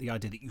aghast at the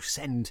idea that you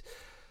send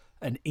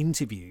an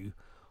interview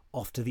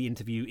off to the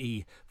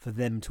interviewee for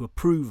them to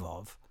approve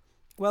of.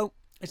 Well,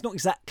 it's not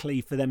exactly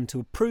for them to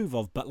approve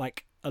of, but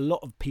like a lot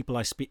of people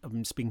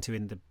I'm speaking to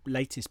in the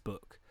latest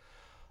book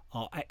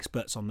are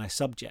experts on their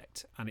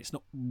subject, and it's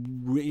not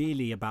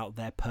really about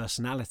their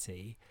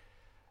personality.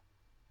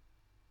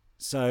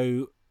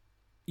 So,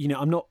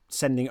 I'm not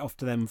sending it off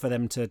to them for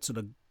them to sort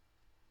of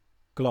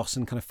gloss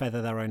and kind of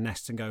feather their own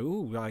nests and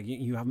go, "Oh,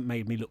 you haven't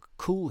made me look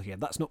cool here."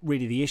 That's not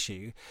really the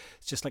issue.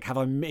 It's just like, have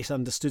I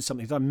misunderstood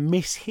something? Did I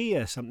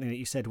mishear something that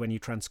you said when you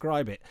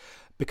transcribe it?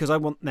 Because I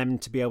want them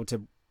to be able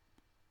to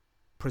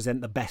present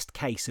the best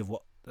case of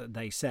what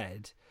they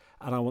said,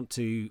 and I want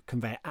to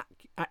convey it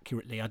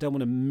accurately. I don't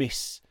want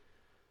to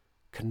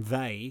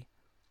misconvey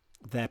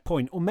their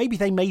point. Or maybe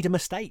they made a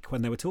mistake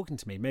when they were talking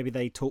to me. Maybe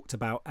they talked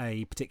about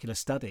a particular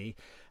study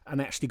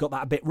and actually got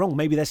that a bit wrong.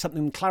 Maybe there's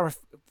something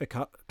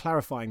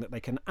clarifying that they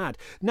can add.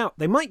 Now,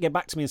 they might get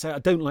back to me and say, I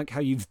don't like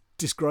how you've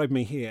described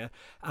me here,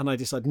 and I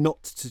decide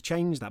not to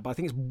change that. But I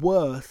think it's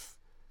worth,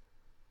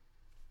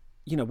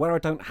 where I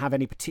don't have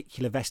any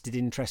particular vested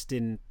interest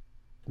in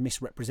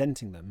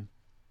misrepresenting them,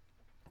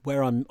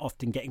 where I'm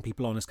often getting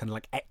people on as kind of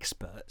like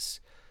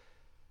experts,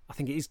 I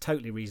think it is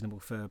totally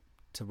reasonable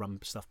to run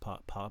stuff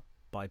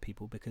by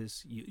people,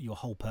 because your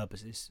whole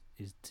purpose is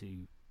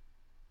to,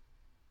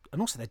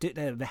 and also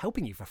they're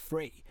helping you for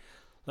free.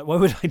 Like, why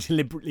would I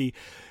deliberately,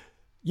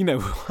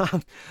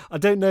 I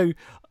don't know.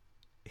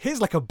 Here's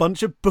like a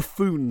bunch of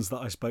buffoons that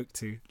I spoke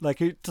to.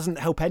 Like, it doesn't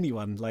help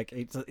anyone. Like,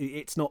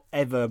 it's not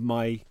ever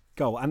my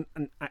goal. And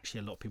actually,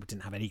 a lot of people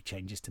didn't have any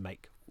changes to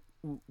make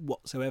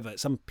whatsoever.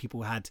 Some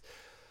people had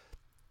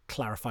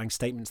clarifying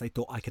statements they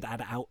thought I could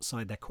add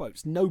outside their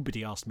quotes.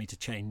 Nobody asked me to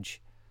change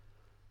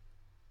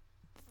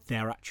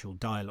their actual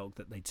dialogue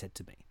that they'd said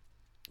to me.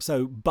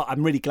 So, but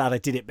I'm really glad I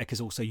did it, because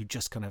also you're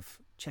just kind of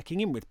checking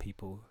in with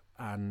people,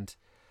 and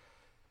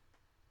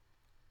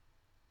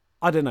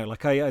I don't know,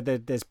 like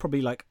there's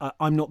probably like,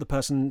 I'm not the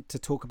person to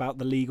talk about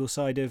the legal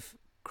side of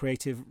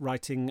creative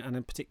writing,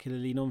 and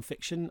particularly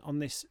non-fiction on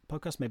this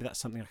podcast. Maybe that's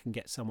something I can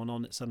get someone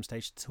on at some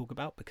stage to talk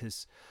about,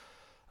 because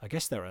I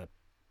guess there are,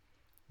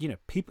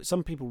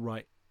 some people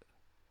write,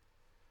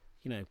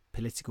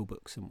 political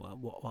books and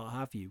what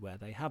have you, where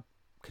they have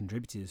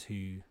contributors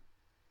who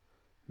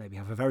maybe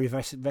have a very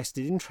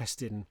vested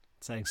interest in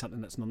saying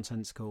something that's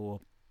nonsensical, or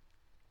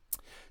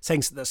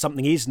saying that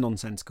something is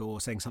nonsensical,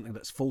 or saying something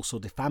that's false or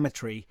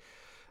defamatory.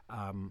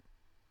 I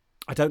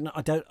don't know.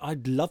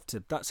 I'd love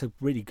to. That's a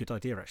really good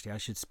idea, actually. I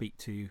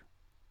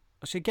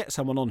should get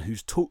someone on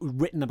who's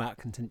written about a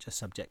contentious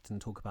subject and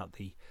talk about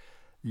the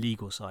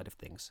legal side of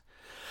things.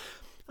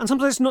 And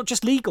sometimes it's not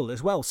just legal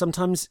as well.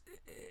 Sometimes,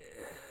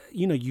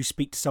 you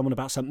speak to someone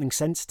about something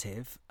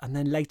sensitive, and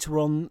then later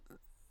on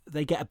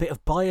they get a bit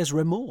of buyer's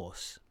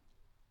remorse,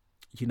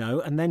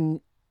 and then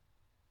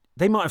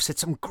they might have said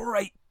some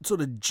great sort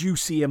of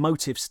juicy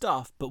emotive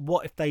stuff, but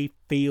what if they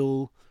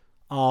feel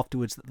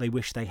afterwards that they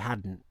wish they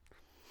hadn't,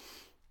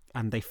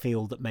 and they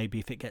feel that maybe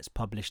if it gets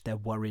published they're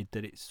worried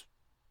that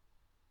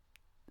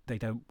they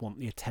don't want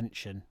the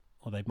attention,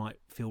 or they might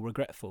feel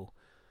regretful.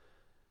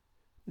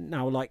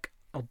 Now, like,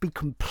 I'll be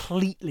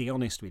completely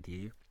honest with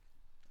you,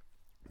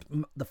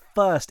 the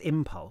first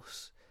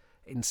impulse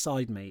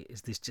inside me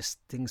is this just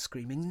thing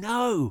screaming,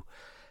 no,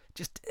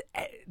 just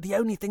the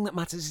only thing that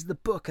matters is the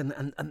book,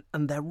 and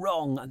they're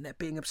wrong, and they're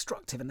being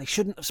obstructive, and they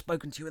shouldn't have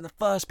spoken to you in the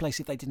first place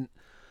if they didn't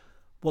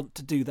want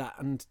to do that,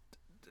 and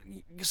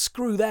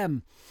screw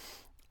them.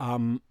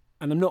 And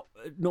I'm not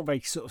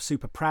very sort of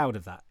super proud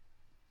of that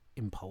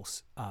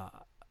impulse. I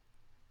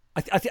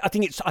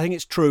think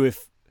it's true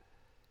if,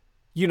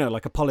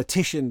 like a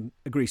politician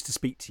agrees to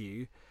speak to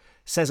you,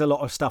 says a lot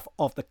of stuff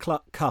off the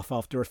cuff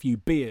after a few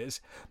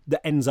beers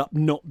that ends up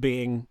not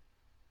being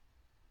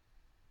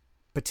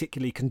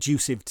particularly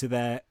conducive to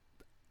their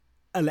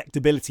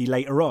electability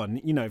later on.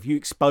 If you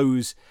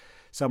expose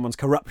someone's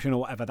corruption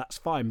or whatever, that's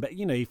fine. But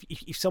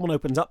if someone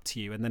opens up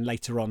to you and then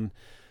later on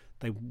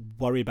they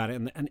worry about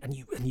it,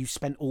 and you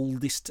spent all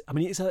this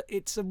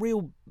it's a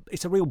real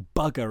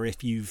bugger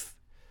if you've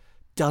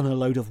done a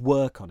load of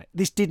work on it.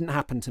 This didn't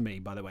happen to me,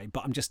 by the way,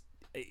 but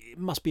it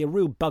must be a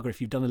real bugger if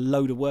you've done a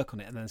load of work on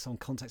it and then someone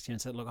contacts you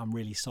and says, look, I'm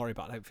really sorry,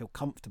 but I don't feel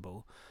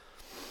comfortable.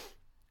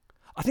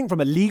 I think from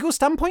a legal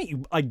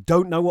standpoint, I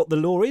don't know what the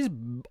law is.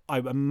 I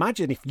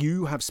imagine if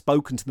you have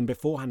spoken to them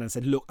beforehand and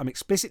said, look, I'm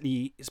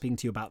explicitly speaking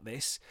to you about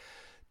this.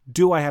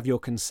 Do I have your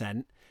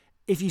consent?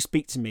 If you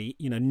speak to me,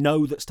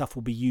 know that stuff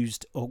will be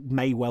used or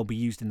may well be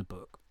used in the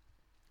book.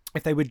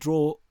 If they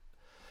withdraw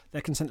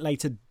their consent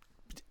later,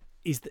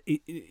 do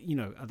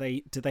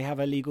they have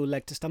a legal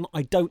leg to stand on?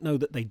 I don't know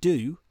that they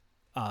do.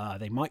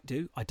 They might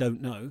do. I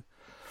don't know.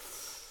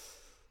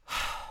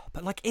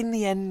 But like, in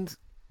the end,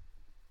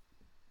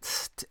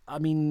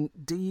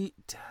 do you?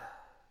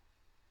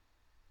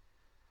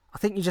 I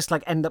think you just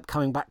like end up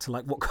coming back to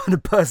like, what kind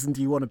of person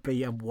do you want to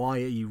be and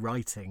why are you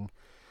writing?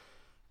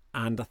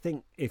 And I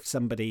think if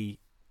somebody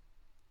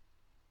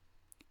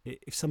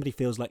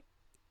feels like,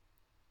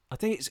 I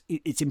think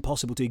it's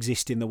impossible to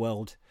exist in the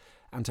world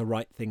and to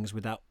write things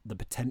without the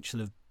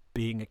potential of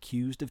being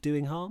accused of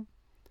doing harm,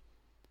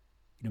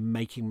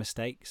 making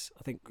mistakes.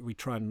 I think we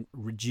try and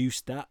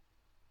reduce that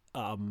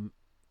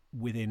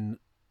within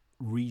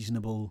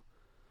reasonable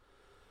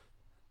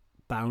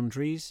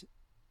boundaries.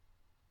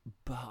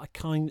 But I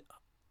kind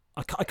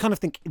of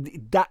think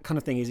that kind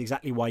of thing is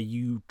exactly why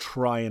you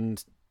try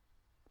and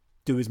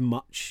do as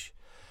much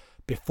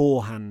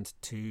beforehand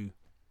to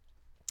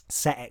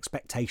set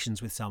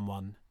expectations with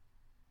someone,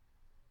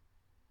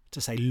 to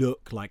say,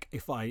 look, like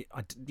if I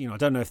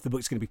don't know if the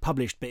book's going to be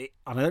published, but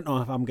I don't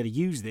know if I'm going to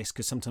use this,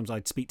 because sometimes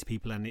I'd speak to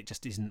people and it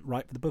just isn't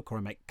right for the book, or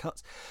I make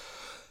cuts.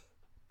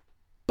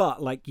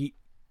 But like you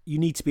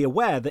need to be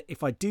aware that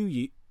if I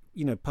do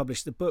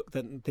publish the book,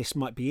 then this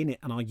might be in it,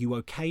 and are you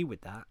okay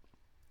with that?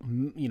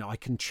 I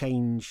can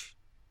change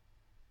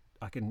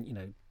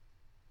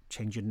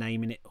your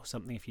name in it or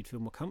something if you'd feel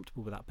more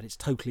comfortable with that, but it's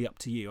totally up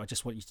to you. I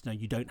just want you to know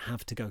you don't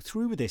have to go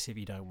through with this if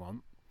you don't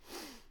want.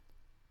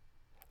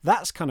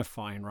 That's kind of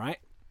fine, right?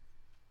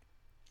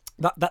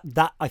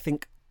 That I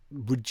think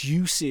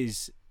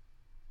reduces,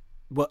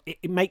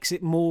 it makes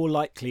it more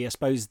likely, I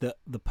suppose, that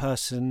the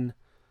person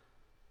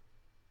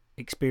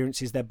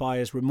experiences their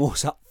buyer's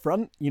remorse up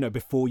front,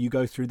 before you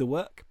go through the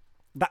work.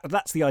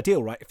 That's the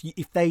ideal, right?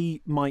 If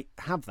they might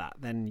have that,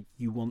 then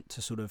you want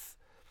to sort of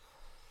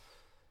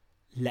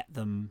let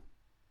them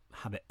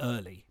have it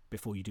early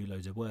before you do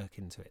loads of work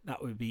into it.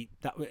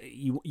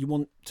 You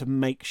want to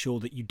make sure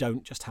that you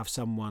don't just have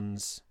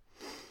someone's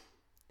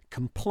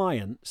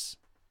compliance,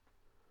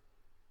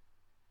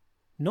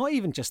 not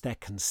even just their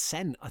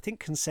consent. I think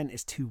consent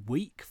is too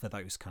weak for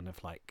those kind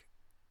of like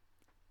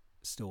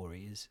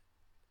stories,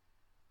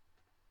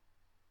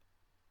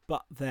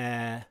 but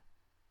their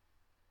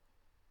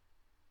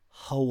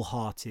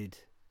wholehearted,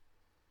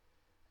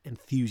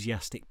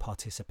 enthusiastic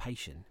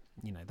participation.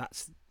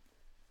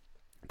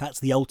 That's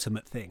the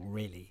ultimate thing,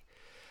 really.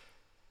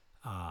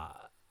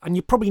 And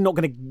you're probably not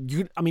going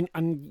to,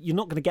 and you're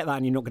not going to get that,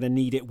 and you're not going to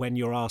need it when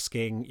you're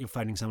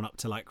phoning someone up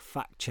to like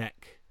fact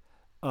check.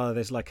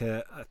 There's like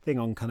a thing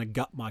on kind of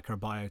gut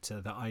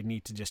microbiota that I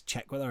need to just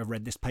check whether I've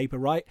read this paper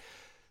right.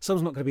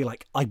 Someone's not going to be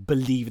like, I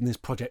believe in this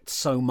project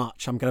so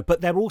much,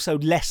 but they're also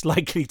less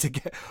likely to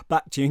get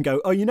back to you and go,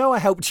 oh, I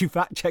helped you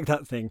fact check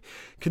that thing.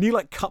 Can you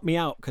like cut me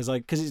out? Because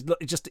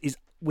it just is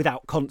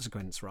without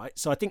consequence, right?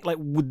 So I think like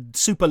with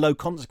super low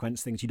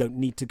consequence things, you don't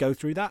need to go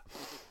through that.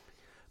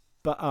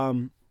 But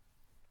in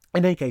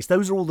any case,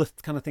 those are all the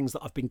kind of things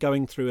that I've been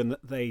going through and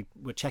that they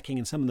were checking,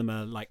 and some of them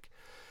are like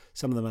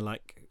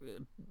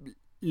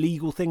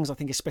legal things. I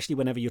think especially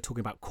whenever you're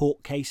talking about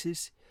court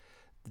cases,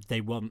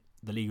 they want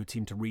the legal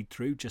team to read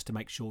through just to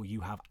make sure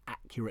you have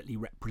accurately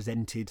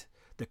represented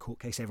the court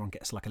case. Everyone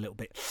gets like a little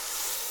bit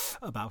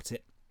about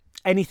it.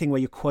 Anything where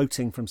you're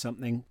quoting from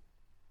something,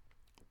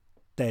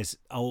 there's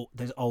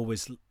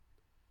always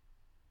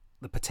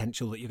the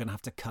potential that you're going to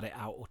have to cut it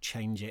out or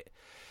change it.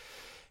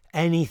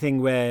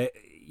 Anything where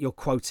you're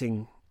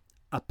quoting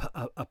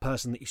a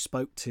person that you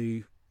spoke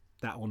to,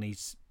 that all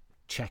needs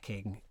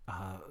checking.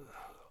 I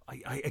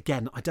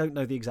don't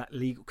know the exact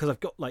legal, because I've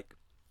got like,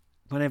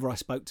 whenever I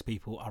spoke to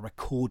people, I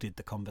recorded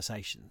the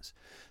conversations.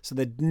 So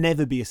there'd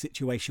never be a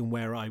situation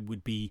where I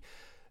would be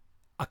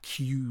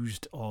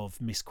accused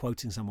of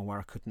misquoting someone where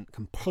I couldn't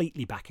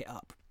completely back it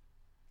up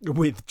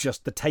with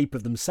just the tape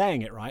of them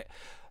saying it, right?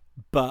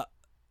 But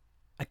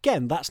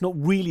again, that's not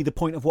really the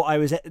point of what I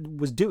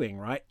was doing,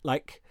 right?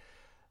 Like,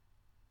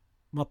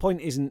 my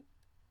point isn't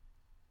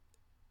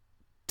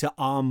to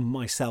arm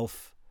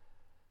myself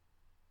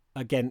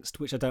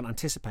against, which I don't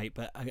anticipate,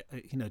 but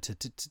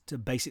to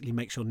basically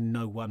make sure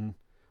no one,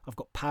 I've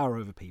got power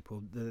over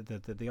people.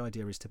 The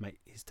idea is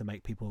to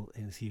make people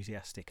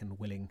enthusiastic and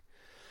willing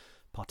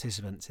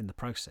participants in the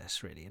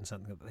process, really, and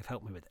something that they've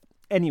helped me with.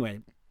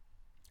 Anyway,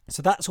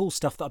 so that's all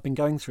stuff that I've been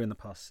going through in the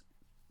past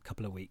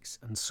couple of weeks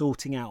and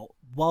sorting out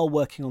while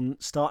working on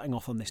starting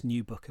off on this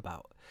new book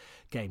about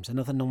games,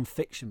 another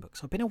non-fiction book.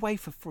 So I've been away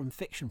from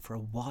fiction for a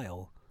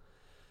while.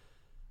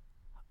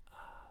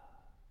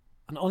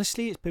 And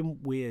honestly, it's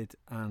been weird,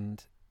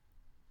 and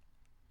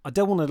I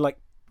don't want to like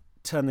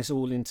turn this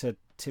all into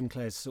Tim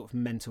Clare's sort of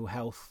mental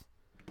health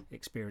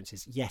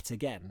experiences yet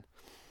again.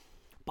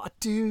 But I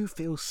do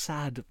feel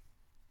sad.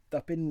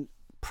 I've been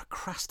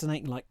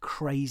procrastinating like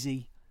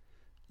crazy,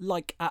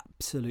 like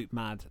absolute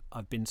mad.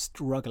 I've been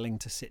struggling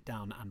to sit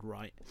down and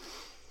write.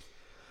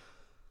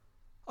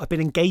 I've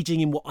been engaging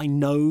in what I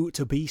know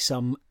to be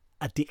some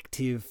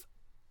addictive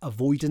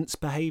avoidance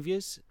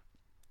behaviours,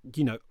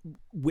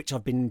 which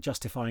I've been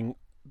justifying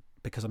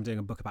because I'm doing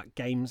a book about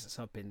games.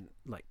 So I've been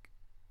like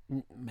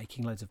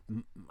making loads of,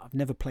 I've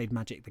never played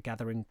Magic the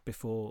Gathering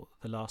before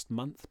the last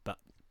month, but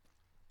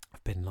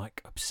I've been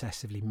like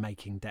obsessively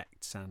making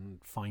decks and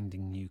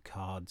finding new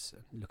cards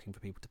and looking for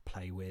people to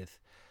play with.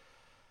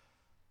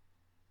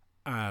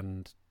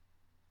 And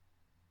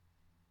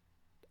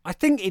I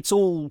think it's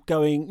all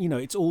going,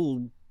 it's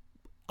all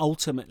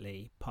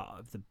ultimately part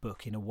of the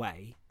book in a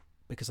way,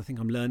 because I think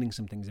I'm learning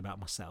some things about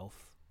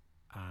myself,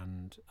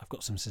 and I've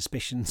got some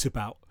suspicions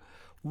about.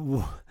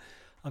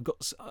 I've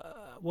got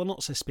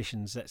not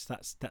suspicions.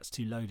 That's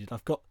too loaded.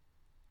 I've got.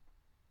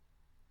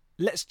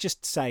 Let's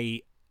just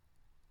say,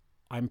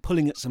 I'm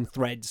pulling at some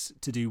threads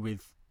to do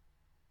with,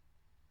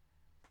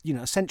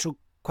 a central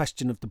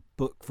question of the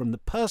book from the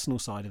personal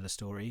side of the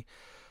story.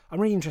 I'm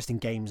really interested in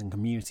games and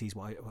communities,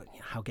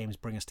 how games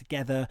bring us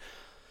together.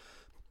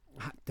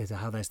 How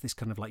there's this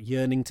kind of like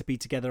yearning to be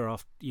together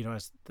after,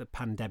 as the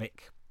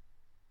pandemic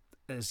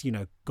has,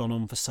 gone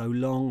on for so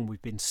long.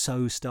 We've been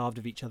so starved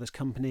of each other's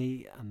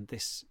company, and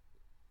this,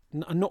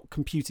 not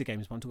computer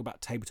games, but I'm talking about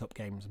tabletop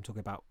games. I'm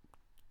talking about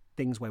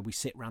things where we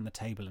sit around the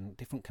table and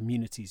different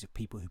communities of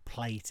people who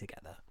play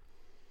together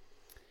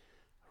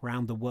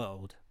around the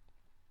world,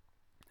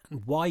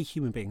 and why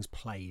human beings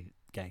play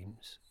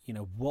games.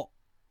 What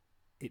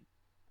it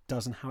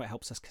does and how it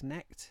helps us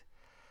connect.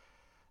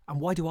 And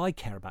why do I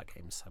care about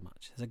games so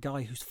much? There's a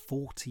guy who's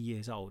 40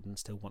 years old and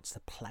still wants to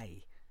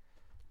play.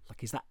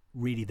 Like, is that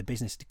really the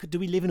business? Do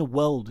we live in a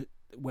world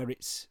where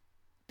it's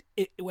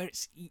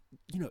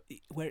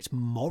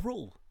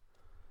moral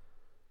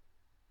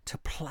to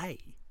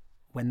play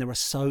when there's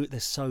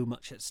so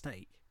much at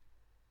stake?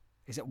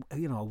 Is it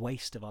a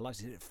waste of our lives?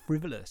 Is it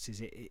frivolous?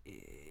 Is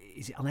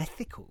it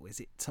unethical? Is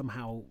it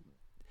somehow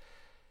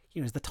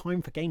is the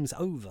time for games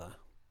over?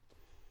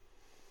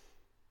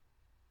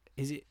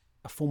 Is it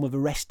a form of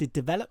arrested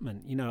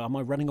development? Am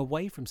I running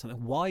away from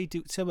something?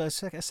 So a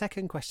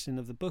second question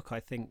of the book, I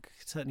think,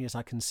 certainly as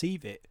I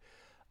conceive it,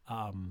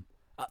 at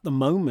the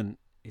moment,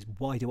 is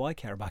why do I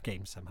care about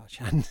games so much?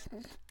 And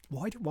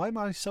why am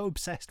I so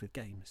obsessed with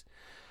games?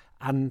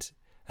 And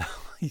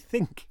I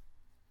think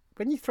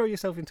when you throw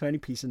yourself into any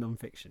piece of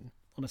non-fiction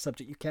on a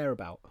subject you care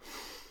about,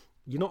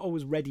 you're not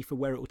always ready for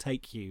where it will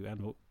take you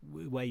and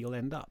where you'll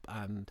end up.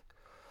 And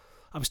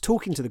I was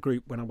talking to the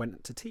group when I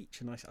went to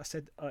teach, and I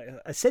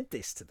said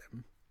this to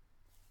them,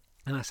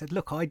 and I said,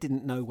 look, I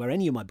didn't know where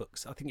any of my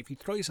books. I think if you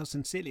throw yourself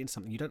sincerely into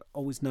something, you don't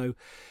always know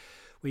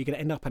where you're going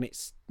to end up, and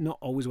it's not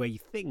always where you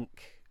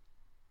think.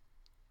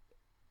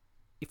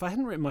 If I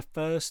hadn't written my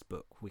first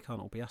book, We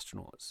Can't All Be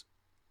Astronauts,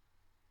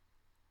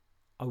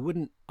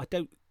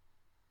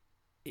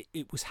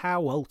 it was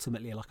how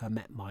ultimately I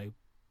met my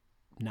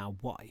now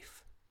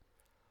wife,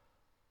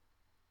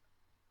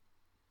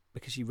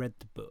 because she read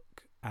the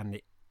book and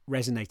it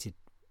resonated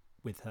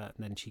with her,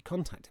 and then she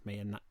contacted me,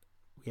 and that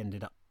we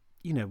ended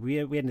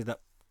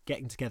up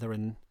getting together,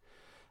 and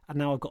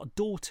now I've got a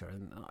daughter,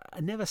 and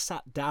I never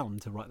sat down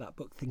to write that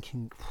book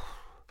thinking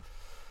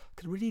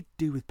could really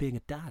do with being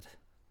a dad,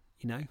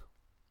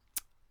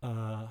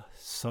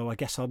 so I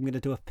guess I'm going to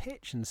do a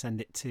pitch and send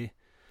it to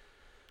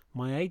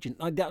my agent.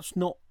 That's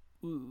not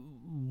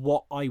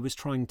what I was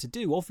trying to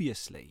do,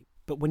 obviously,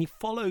 but when you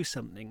follow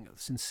something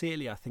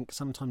sincerely, I think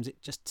sometimes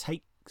it just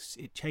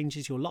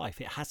changes your life.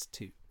 It has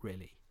to,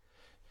 really.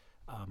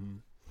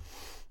 I'm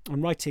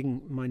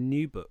writing my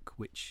new book,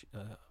 which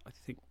I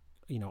think,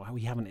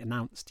 we haven't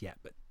announced yet,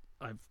 but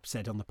I've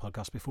said on the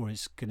podcast before,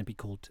 is going to be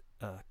called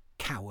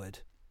Coward.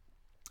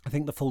 I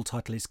think the full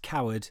title is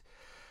Coward: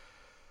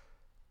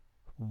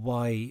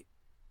 Why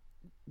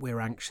We're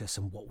Anxious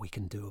and What We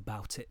Can Do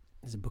About It.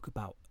 It's a book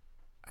about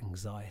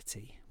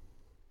anxiety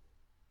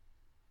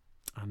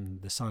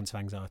and the science of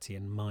anxiety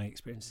and my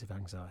experiences of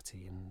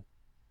anxiety, and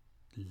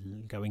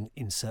going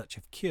in search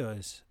of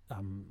cures,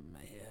 and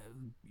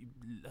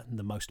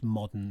the most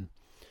modern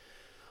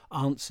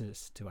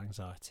answers to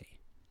anxiety,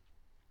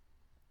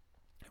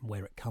 and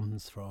where it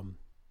comes from,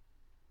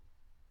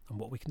 and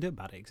what we can do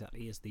about it,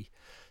 exactly as the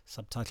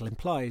subtitle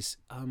implies.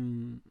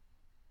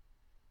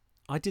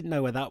 I didn't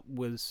know where that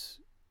was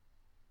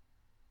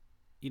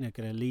going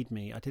to lead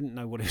me. I didn't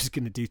know what it was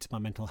going to do to my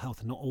mental health,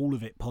 and not all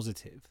of it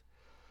positive,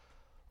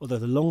 although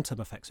the long-term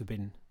effects have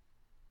been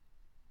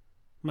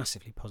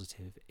massively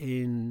positive.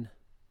 In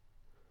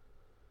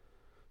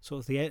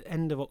sort of the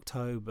end of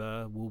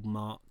October will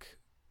mark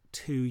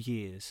 2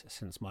 years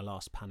since my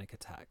last panic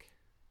attack,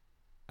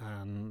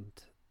 and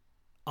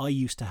I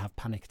used to have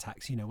panic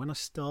attacks. When I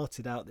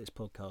started out this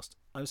podcast,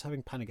 I was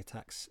having panic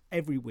attacks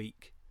every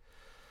week,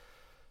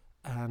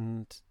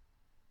 and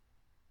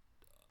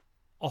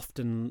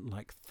often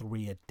like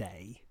 3 a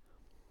day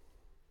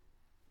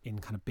in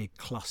kind of big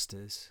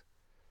clusters.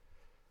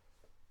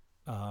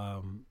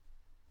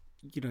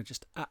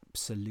 Just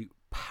absolute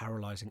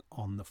paralysing,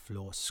 on the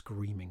floor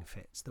screaming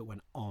fits that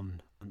went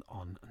on and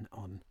on and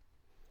on.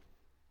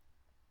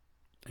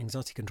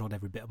 Anxiety controlled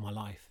every bit of my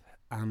life,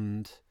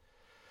 and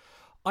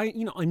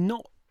I'm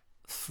not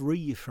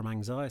free from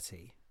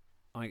anxiety.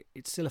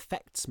 It still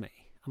affects me,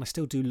 and I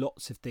still do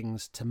lots of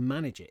things to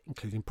manage it,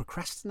 including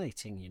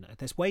procrastinating.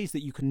 There's ways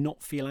that you can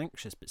not feel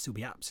anxious but still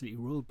be absolutely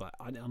ruled by it,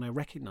 and I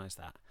recognise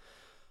that.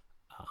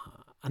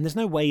 And there's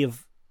no way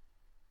of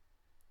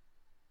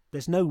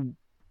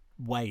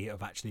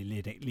actually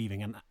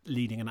leading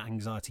an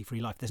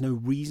anxiety-free life. There's no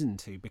reason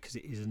to, because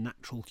it is a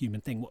natural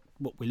human thing.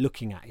 What we're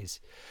looking at is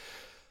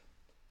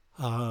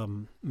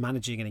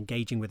managing and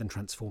engaging with and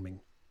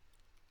transforming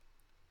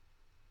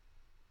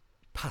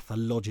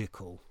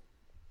pathological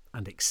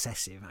and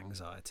excessive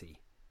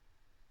anxiety.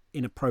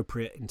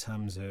 Inappropriate in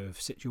terms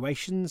of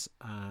situations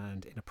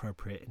and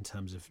inappropriate in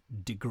terms of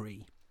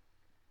degree.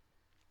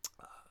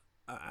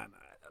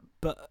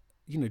 But,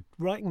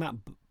 writing that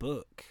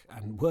book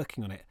and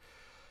working on it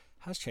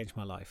has changed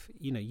my life.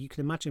 You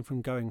can imagine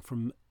from going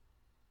from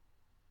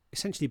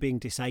essentially being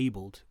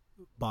disabled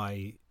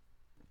by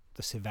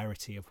the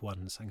severity of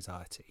one's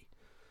anxiety,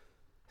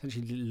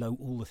 essentially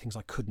all the things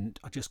I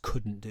just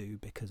couldn't do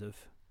because of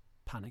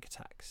panic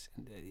attacks,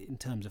 in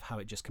terms of how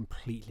it just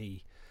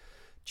completely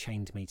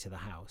chained me to the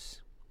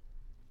house,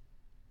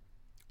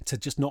 to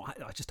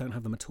I just don't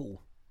have them at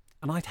all.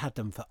 And I'd had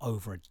them for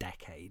over a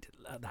decade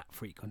at that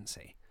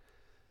frequency.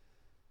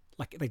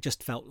 Like, they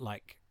just felt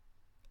like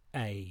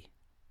a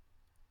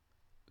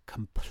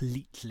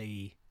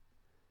completely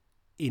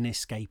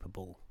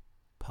inescapable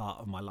part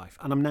of my life.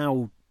 And I'm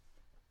now,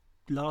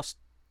 last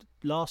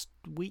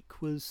week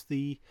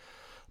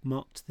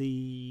marked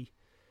the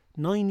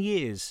 9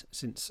 years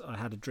since I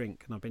had a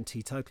drink, and I've been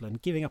teetotal,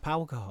 and giving up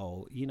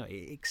alcohol,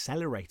 it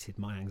accelerated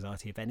my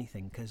anxiety, if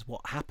anything, because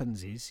what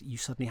happens is you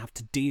suddenly have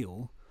to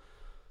deal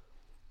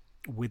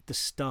with the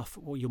stuff,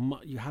 or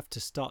you have to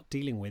start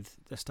dealing with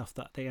the stuff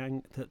that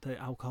the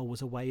alcohol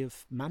was a way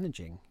of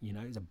managing.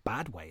 It's a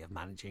bad way of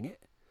managing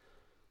it,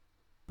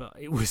 but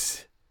it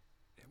was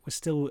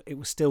still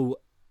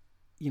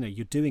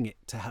you're doing it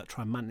to help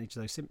try and manage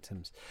those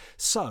symptoms.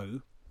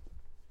 So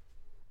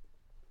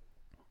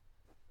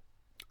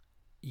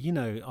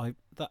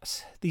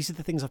these are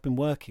the things I've been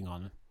working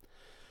on,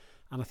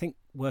 and I think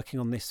working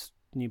on this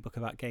new book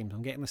about games,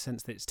 I'm getting the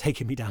sense that it's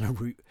taken me down a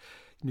route.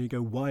 You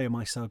go, why am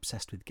I so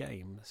obsessed with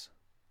games?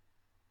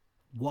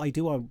 Why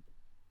do I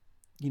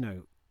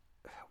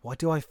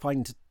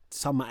find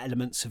some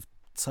elements of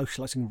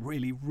socializing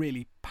really,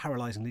 really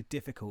paralyzingly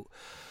difficult?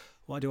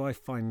 Why do I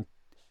find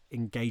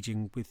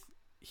engaging with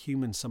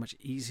humans so much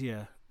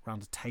easier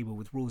around a table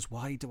with rules?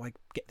 Why do I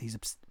get these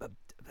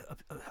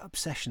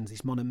obsessions,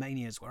 these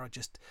monomanias, where I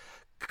just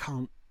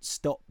can't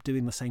stop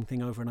doing the same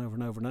thing over and over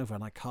and over and over,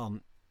 and I find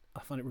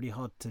it really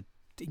hard to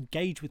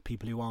engage with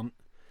people who aren't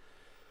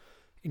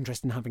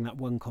interested in having that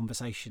one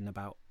conversation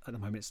about, at the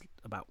moment it's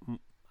about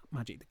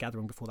Magic the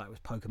Gathering, before that was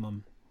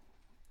Pokemon.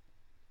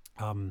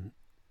 I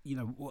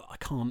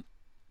can't,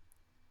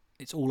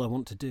 it's all I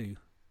want to do.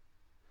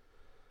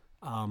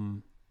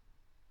 Why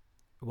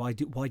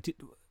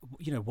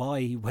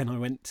when I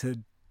went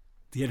to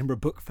the Edinburgh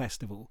Book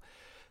Festival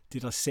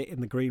did I sit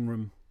in the green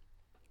room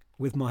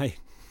with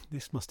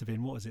this must have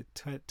been,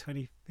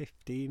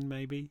 2015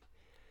 maybe?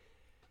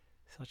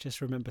 So I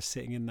just remember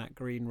sitting in that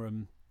green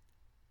room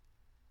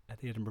at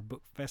the Edinburgh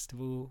Book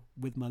Festival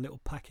with my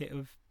little packet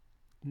of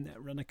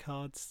Netrunner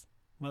cards.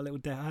 I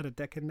had a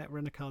deck of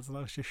Netrunner cards, and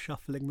I was just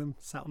shuffling them,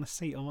 sat on a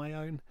seat on my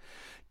own,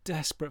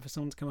 desperate for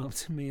someone to come up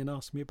to me and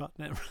ask me about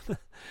Netrunner,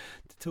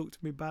 to talk to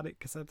me about it,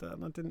 because I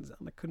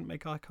couldn't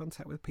make eye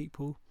contact with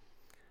people.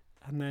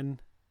 And then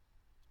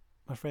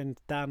my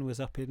friend Dan was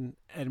up in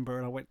Edinburgh,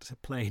 and I went to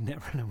play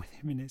Netrunner with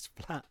him in his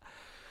flat,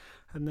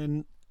 and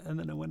then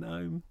I went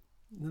home,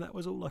 and that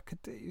was all I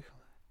could do. It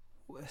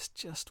was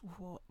just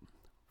what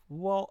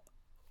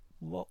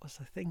was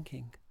I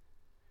thinking?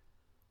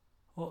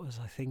 What was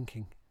I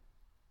thinking?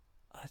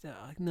 I was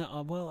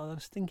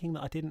thinking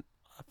that I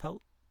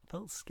felt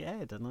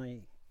scared,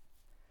 and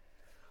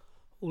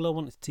all I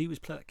wanted to do was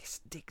play. Like, it's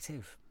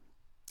addictive,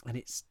 and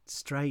it's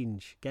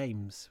strange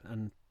games,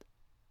 and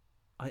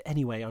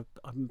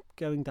I'm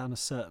going down a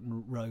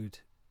certain road,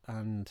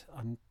 and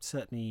I'm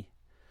certainly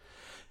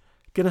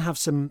gonna have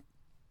some.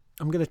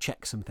 I'm going to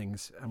check some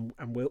things, and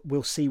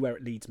we'll see where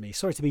it leads me.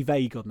 Sorry to be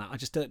vague on that. I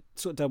just don't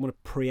want to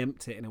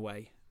preempt it in a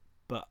way,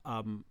 but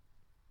some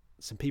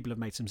people have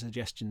made some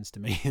suggestions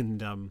to me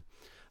and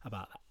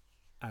about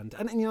that, and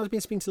I've been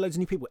speaking to loads of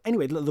new people.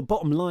 Anyway, the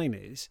bottom line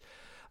is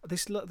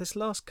this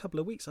last couple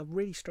of weeks I've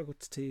really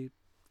struggled to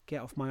get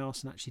off my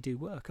arse and actually do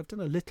work. I've done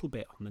a little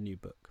bit on the new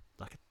book,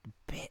 like a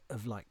bit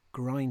of like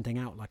grinding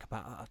out,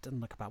 I've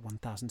done about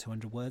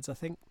 1,200 words, I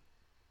think.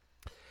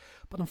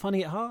 But I'm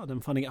finding it hard. I'm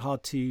finding it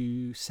hard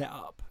to set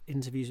up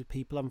interviews with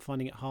people. I'm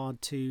finding it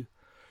hard to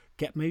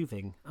get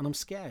moving, and I'm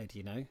scared.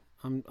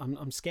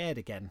 I'm scared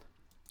again.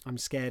 I'm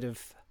scared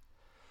of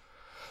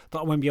that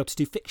I won't be able to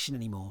do fiction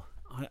anymore.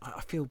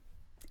 I feel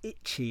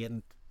itchy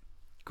and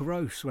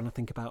gross when I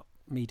think about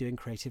me doing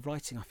creative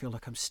writing. I feel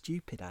like I'm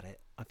stupid at it.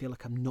 I feel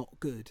like I'm not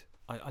good.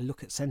 I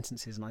look at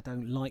sentences and I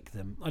don't like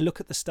them. I look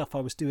at the stuff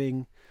I was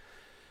doing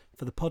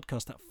for the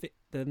podcast that fit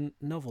the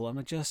novel, and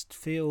I just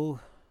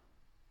feel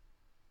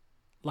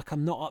like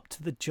I'm not up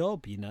to the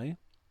job, And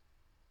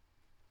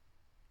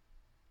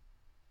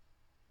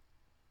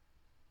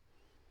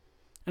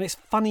it's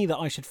funny that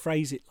I should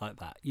phrase it like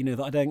that, that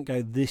I don't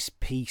go, this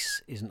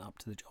piece isn't up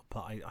to the job,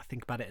 but I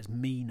think about it as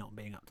me not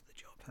being up to the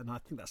job, and I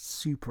think that's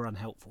super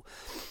unhelpful.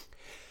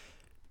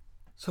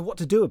 So what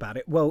to do about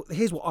it? Well,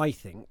 here's what I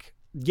think.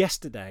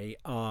 Yesterday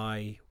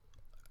I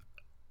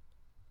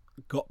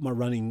got my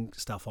running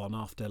stuff on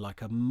after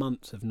like a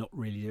month of not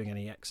really doing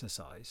any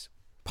exercise.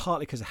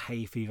 Partly because of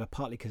hay fever,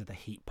 partly because of the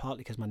heat, partly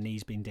because my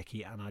knee's been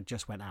dicky, and I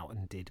just went out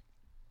and did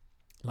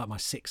like my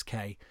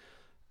 6k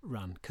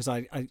run. Because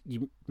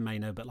you may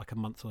know, but like a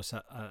month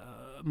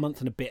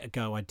and a bit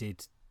ago, I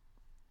did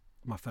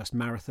my first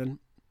marathon,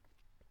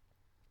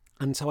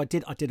 and so I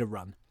did a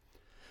run,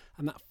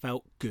 and that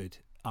felt good.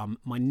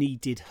 My knee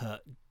did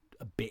hurt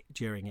a bit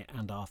during it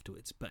and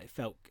afterwards, but it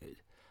felt good.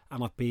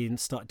 And I've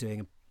started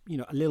doing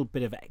a little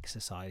bit of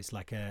exercise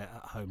like at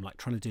home, like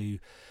trying to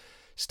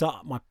start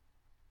up my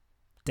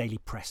daily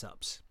press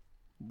ups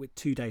with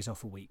 2 days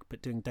off a week,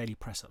 but doing daily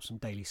press ups and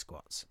daily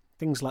squats,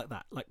 things like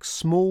that, like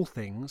small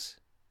things.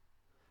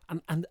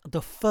 And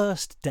the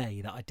first day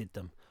that I did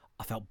them,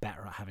 I felt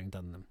better at having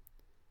done them.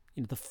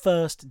 The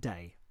first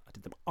day I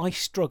did them, I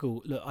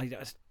struggle. Look, I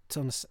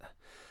don't want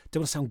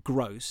to sound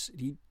gross.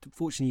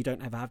 Fortunately, you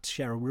don't ever have to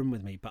share a room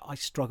with me, but I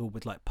struggle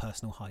with like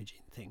personal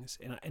hygiene things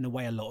in a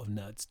way a lot of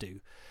nerds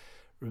do.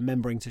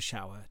 Remembering to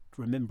shower,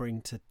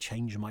 remembering to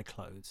change my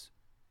clothes,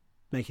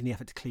 making the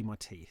effort to clean my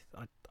teeth.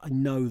 I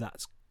know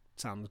that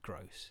sounds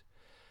gross,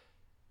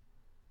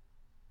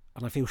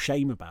 and I feel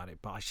shame about it,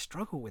 but I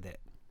struggle with it.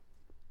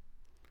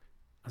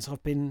 And so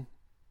I've been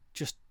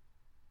just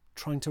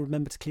trying to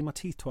remember to clean my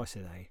teeth twice a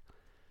day,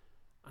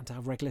 and to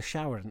have a regular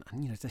shower,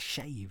 and to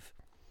shave.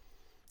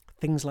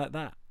 Things like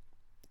that,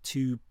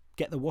 to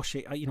get the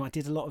washing. I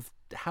did a lot of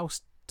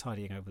house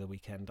tidying over the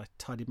weekend. I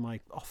tidied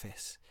my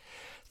office.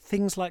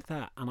 Things like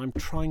that, and I'm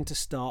trying to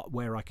start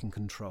where I can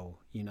control,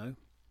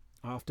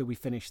 After we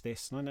finish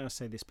this, and I know I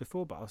say this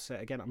before, but I'll say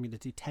it again, I'm going to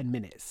do 10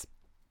 minutes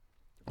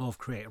of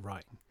creative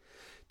writing,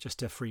 just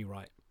to free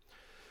write.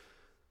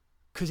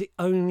 Because it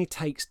only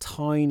takes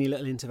tiny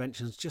little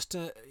interventions.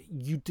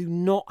 You do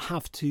not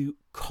have to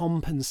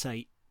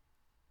compensate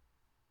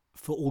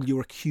for all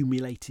your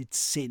accumulated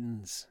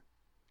sins,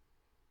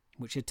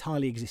 which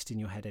entirely exist in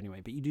your head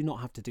anyway, but you do not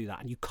have to do that,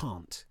 and you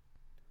can't.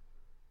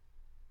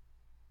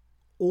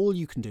 All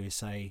you can do is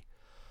say,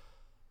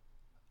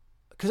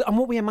 and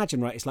what we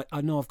imagine, right, is like,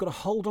 I know I've got to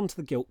hold on to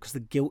the guilt because the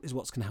guilt is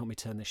what's going to help me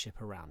turn this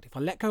ship around. If I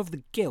let go of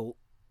the guilt,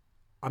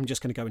 I'm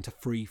just going to go into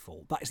free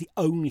fall. That is the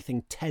only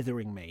thing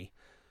tethering me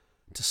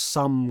to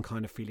some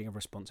kind of feeling of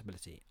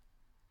responsibility.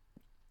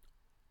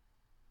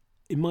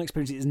 In my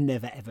experience, it has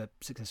never, ever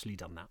successfully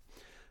done that.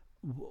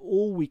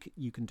 All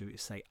you can do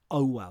is say,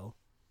 oh, well,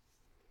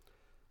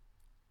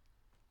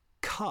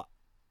 cut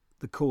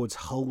the cords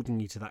holding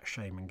you to that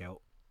shame and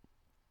guilt,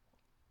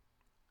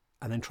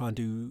 and then try and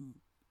do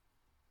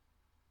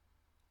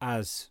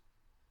as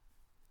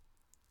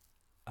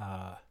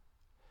Dr.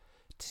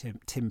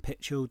 Tim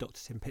Pitchell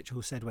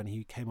said when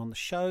he came on the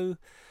show,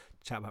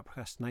 chat about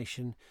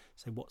procrastination.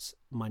 So what's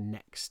my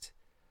next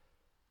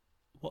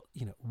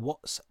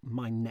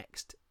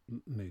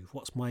move?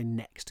 What's my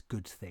next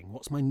good thing?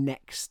 What's my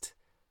next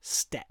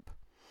step?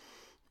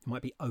 It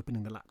might be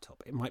opening the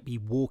laptop. It might be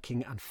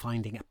walking and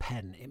finding a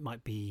pen. It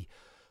might be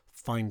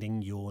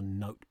finding your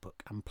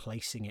notebook and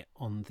placing it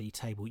on the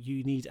table.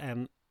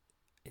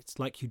 It's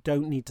like you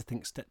don't need to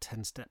think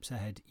 10 steps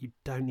ahead. You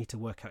don't need to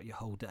work out your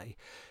whole day.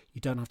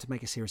 You don't have to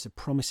make a series of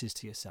promises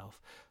to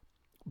yourself.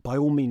 By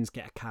all means,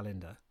 get a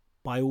calendar.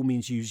 By all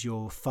means, use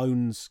your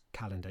phone's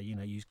calendar.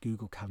 Use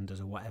Google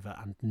Calendars or whatever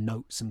and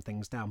note some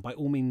things down. By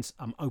all means,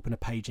 open a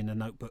page in a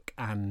notebook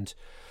and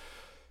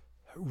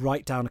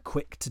write down a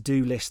quick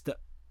to-do list that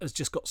has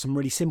just got some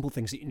really simple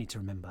things that you need to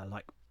remember,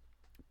 like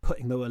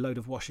putting a load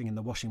of washing in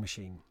the washing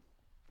machine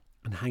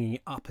and hanging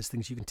it up as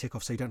things you can tick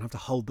off so you don't have to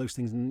hold those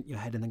things in your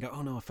head and then go,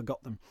 oh no, I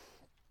forgot them.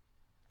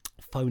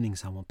 Phoning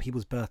someone,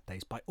 people's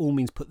birthdays, by all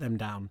means put them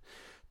down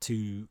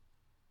to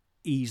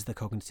ease the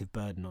cognitive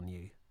burden on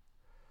you.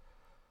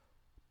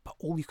 But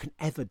all you can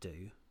ever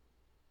do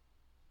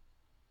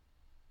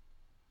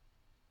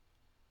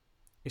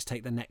is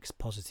take the next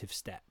positive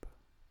step.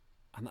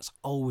 And that's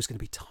always going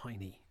to be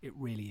tiny. It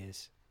really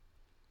is.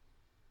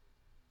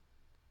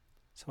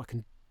 So I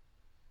can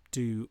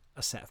do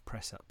a set of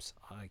press-ups.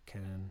 I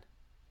can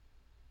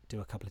do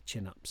a couple of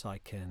chin-ups. I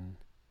can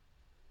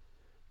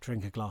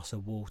drink a glass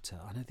of water.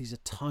 I know these are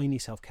tiny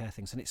self-care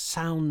things, and it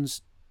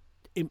sounds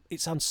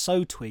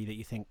so twee that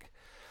you think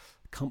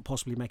can't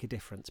possibly make a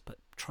difference, but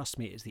trust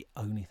me, it is the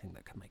only thing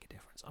that can make a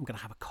difference. I'm going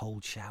to have a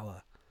cold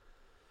shower.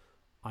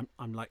 I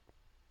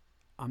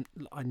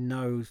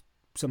know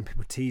some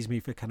people tease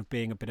me for kind of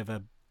being a bit of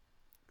a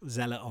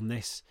zealot on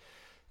this.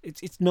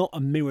 It's not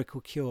a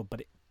miracle cure,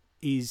 but it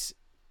is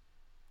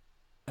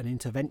an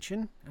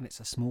intervention, and it's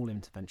a small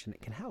intervention.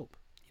 It can help.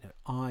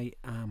 I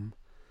am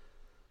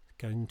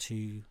going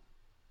to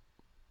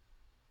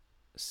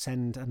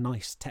send a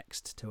nice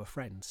text to a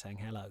friend saying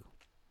hello.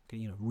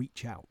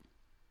 Reach out.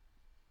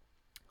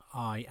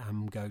 I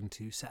am going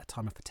to set a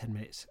timer for 10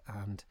 minutes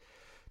and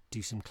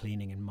do some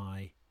cleaning in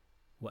my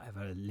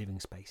whatever living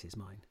space is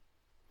mine.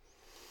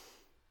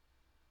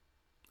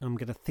 I'm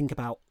going to think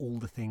about all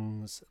the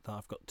things that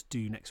I've got to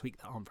do next week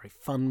that aren't very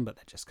fun, but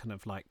they're just kind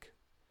of like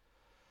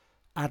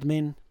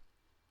admin,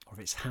 or if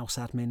it's house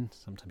admin,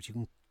 sometimes you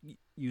can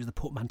use the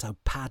portmanteau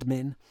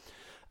padmin,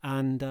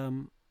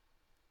 and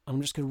And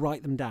I'm just going to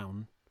write them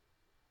down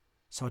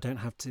so I don't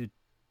have to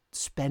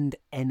spend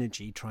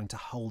energy trying to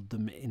hold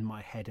them in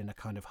my head in a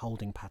kind of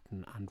holding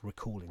pattern and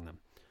recalling them.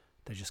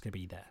 They're just going to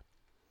be there.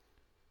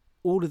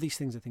 All of these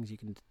things are things you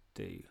can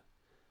do.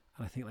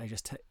 And I think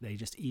they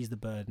just ease the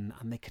burden,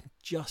 and they can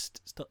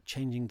just start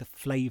changing the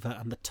flavour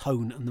and the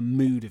tone and the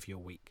mood of your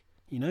week,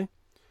 you know?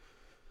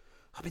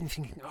 I've been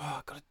thinking,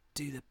 I've got to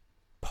do the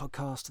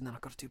podcast, and then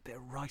I've got to do a bit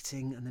of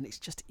writing, and then it's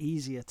just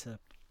easier to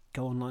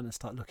go online and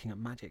start looking at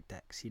magic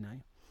decks, you know?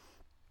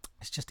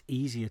 It's just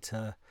easier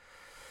to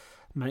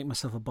make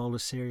myself a bowl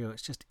of cereal.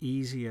 It's just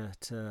easier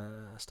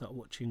to start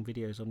watching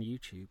videos on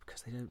YouTube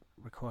because they don't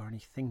require any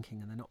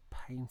thinking and they're not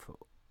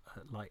painful.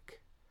 And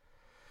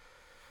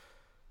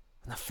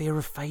the fear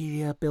of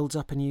failure builds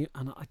up in you,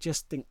 and I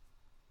just think,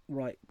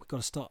 right, we've got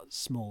to start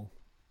small.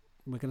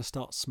 We're going to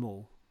start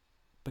small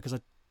because I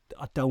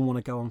don't want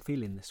to go on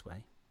feeling this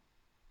way.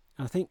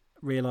 And I think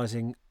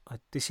realising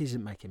this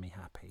isn't making me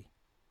happy.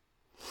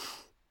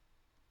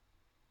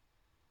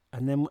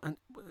 And then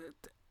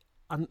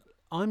and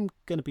I'm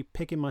going to be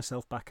picking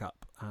myself back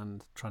up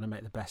and trying to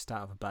make the best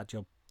out of a bad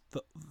job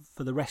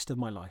for the rest of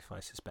my life, I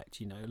suspect,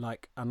 you know.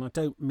 And I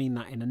don't mean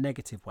that in a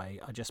negative way.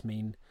 I just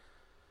mean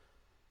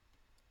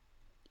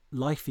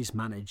life is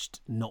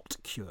managed, not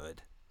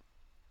cured.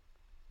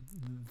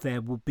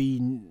 It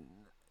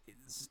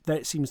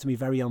seems to me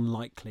very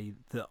unlikely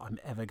that I'm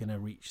ever going to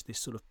reach this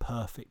sort of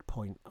perfect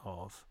point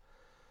of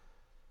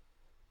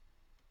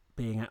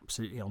being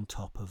absolutely on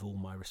top of all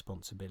my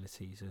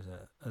responsibilities as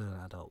an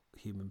adult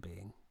human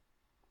being.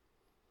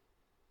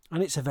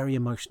 And it's a very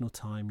emotional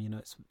time, you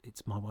know.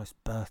 It's my wife's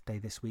birthday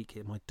this week.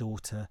 My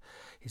daughter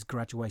is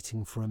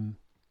graduating from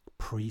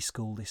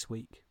preschool this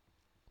week,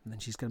 and then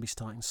she's going to be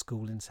starting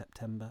school in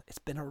September. It's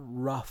been a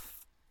rough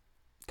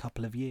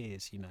couple of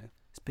years, you know.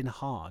 It's been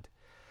hard.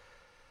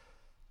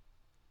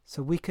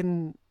 So we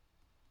can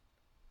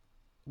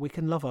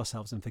love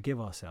ourselves and forgive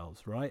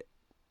ourselves, right?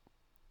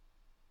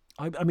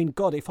 I mean,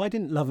 God, if I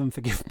didn't love and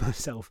forgive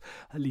myself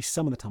at least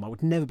some of the time, I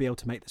would never be able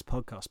to make this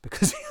podcast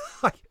because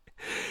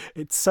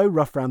it's so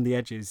rough around the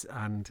edges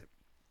and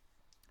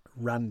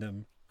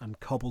random and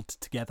cobbled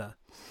together.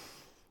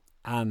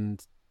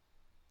 And,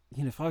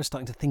 you know, if I was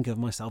starting to think of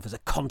myself as a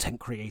content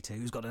creator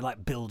who's got to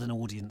build an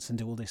audience and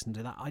do all this and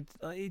do that,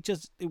 I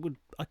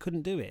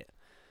couldn't do it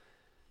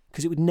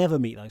because it would never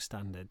meet those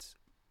standards.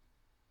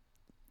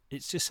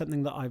 It's just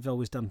something that I've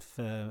always done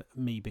for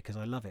me because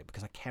I love it,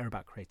 because I care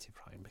about creative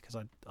writing, because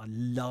I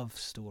love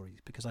stories,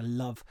 because I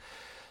love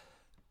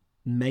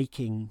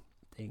making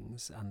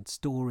things and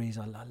stories.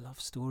 I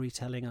love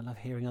storytelling. I love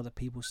hearing other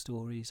people's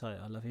stories.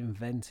 I love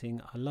inventing.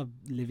 I love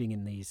living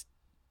in these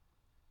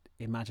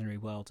imaginary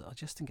worlds. I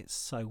just think it's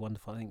so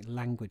wonderful. I think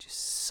language is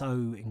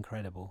so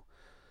incredible.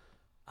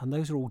 And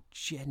those are all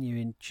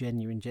genuine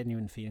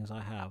feelings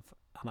I have.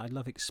 And I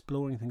love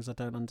exploring things I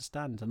don't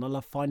understand. And I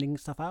love finding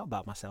stuff out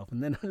about myself.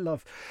 And then I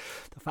love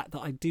the fact that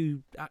I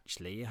do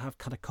actually have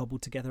kind of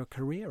cobbled together a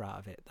career out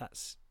of it.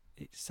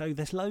 So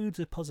there's loads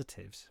of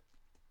positives.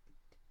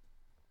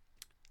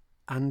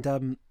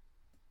 And,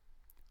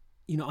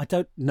 you know, I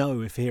don't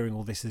know if hearing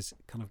all this is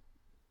kind of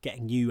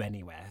getting you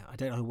anywhere. I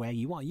don't know where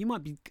you are. You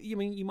might be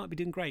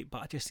doing great,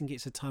 but I just think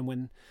it's a time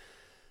when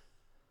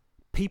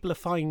people are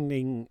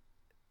finding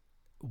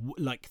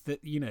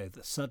that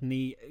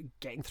suddenly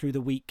getting through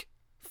the week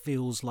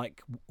feels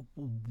like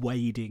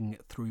wading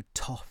through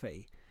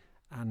toffee,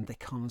 and they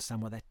can't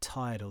understand why they're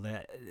tired or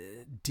they're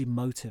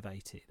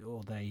demotivated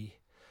or they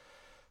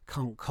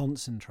can't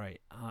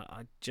concentrate.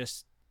 I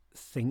just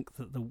think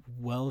that the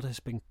world has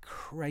been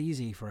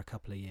crazy for a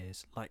couple of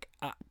years,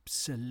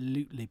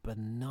 absolutely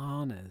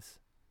bananas.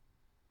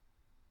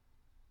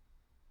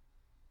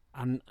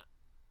 And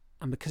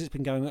because it's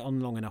been going on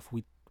long enough,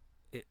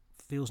 it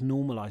feels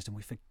normalised, and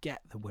we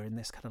forget that we're in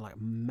this kind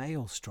of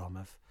maelstrom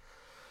of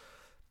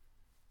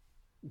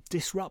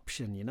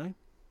disruption, you know.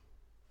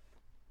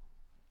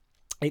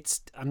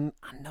 It's and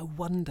no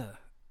wonder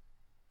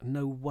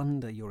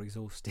you're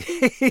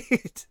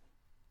exhausted.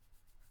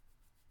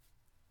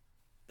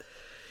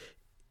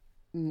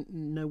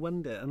 No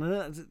wonder.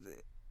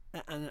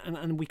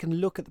 And we can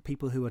look at the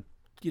people who are,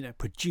 you know,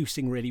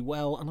 producing really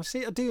well, and I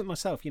do it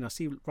myself. You know, I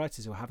see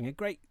writers who are having a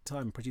great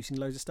time producing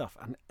loads of stuff,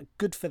 and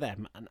good for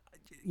them. And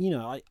you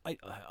know, I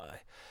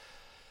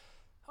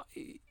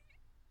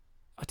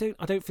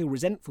don't feel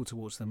resentful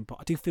towards them, but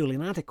I do feel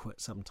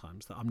inadequate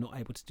sometimes that I'm not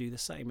able to do the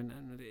same.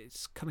 And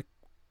it's kind of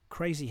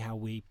crazy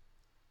how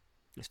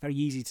it's very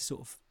easy to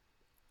sort of,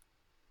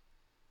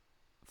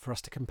 for us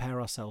to compare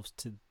ourselves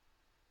to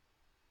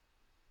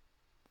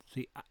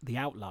the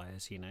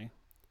outliers, you know.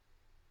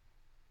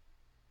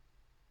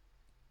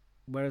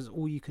 Whereas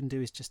all you can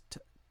do is just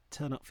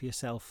turn up for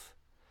yourself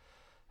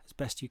as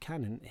best you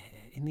can, and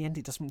in the end,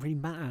 it doesn't really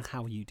matter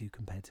how you do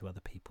compared to other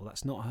people.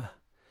 That's not a.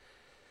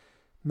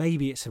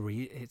 Maybe it's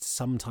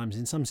sometimes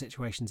in some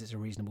situations it's a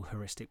reasonable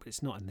heuristic, but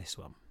it's not in this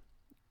one.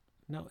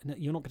 No,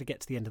 you're not going to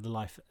get to the end of the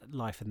life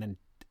and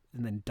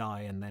then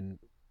die and then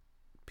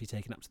be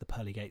taken up to the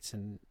pearly gates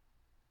and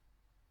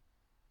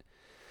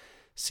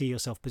see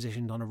yourself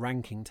positioned on a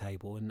ranking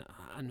table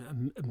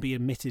and be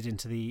admitted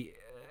into the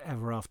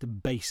ever after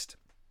based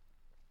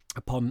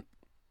upon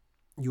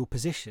your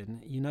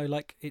position.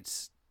 Like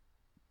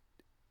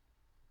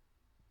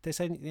there's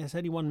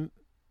only one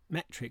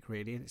metric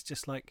really, and it's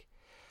just like,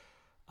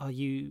 are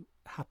you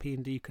happy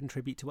and do you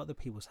contribute to other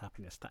people's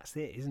happiness? That's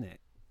it, isn't it?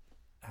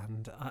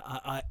 And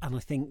I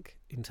think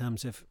in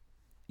terms of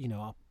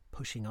our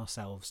pushing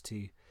ourselves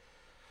to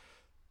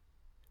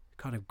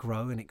kind of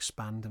grow and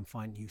expand and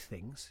find new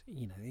things,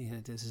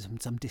 there's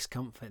some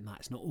discomfort in that.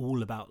 It's not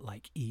all about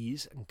like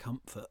ease and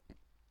comfort.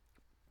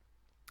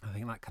 I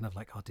think that kind of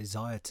like our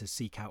desire to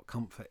seek out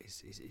comfort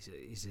is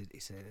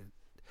a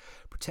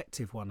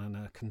protective one and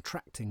a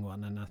contracting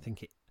one, and I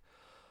think it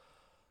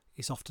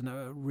is often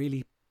a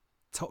really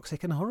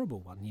toxic and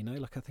horrible one.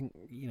 Like I think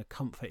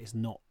comfort is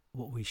not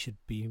what we should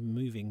be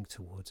moving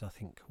towards. I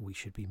think we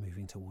should be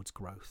moving towards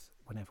growth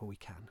whenever we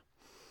can.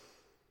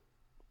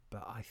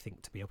 But I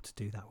think to be able to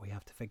do that, we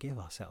have to forgive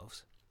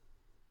ourselves.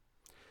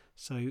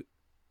 So,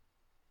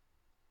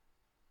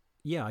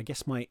 yeah, I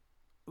guess my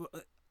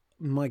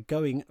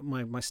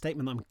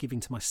statement that I'm giving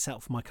to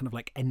myself, my kind of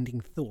like ending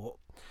thought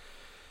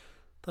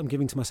that I'm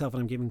giving to myself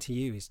and I'm giving to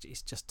you is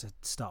just to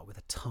start with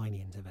a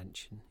tiny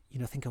intervention.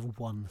 Think of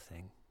one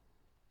thing.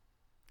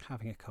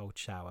 Having a cold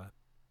shower,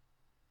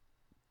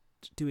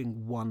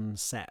 doing one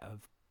set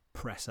of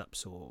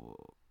press-ups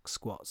or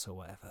squats or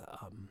whatever,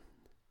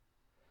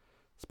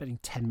 spending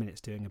 10 minutes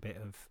doing a bit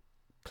of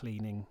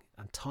cleaning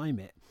and time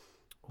it,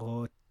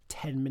 or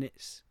 10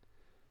 minutes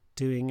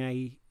doing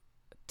a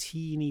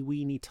teeny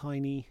weeny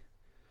tiny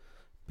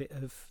bit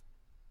of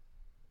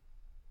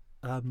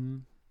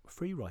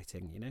free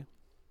writing.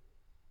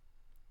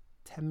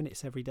 10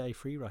 minutes every day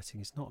free writing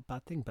is not a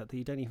bad thing, but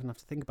you don't even have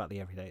to think about the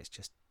everyday. It's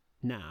just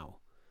now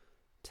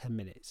 10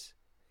 minutes.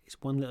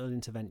 It's one little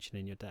intervention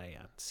in your day,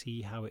 and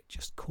see how it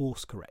just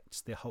course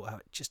corrects how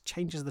it just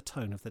changes the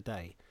tone of the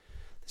day.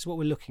 This is what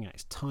we're looking at.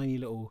 It's tiny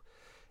little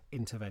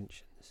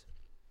interventions.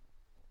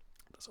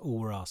 That's all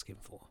we're asking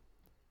for.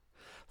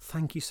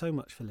 Thank you so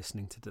much for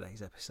listening to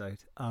today's episode.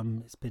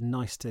 It's been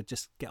nice to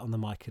just get on the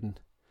mic and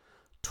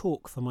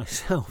talk for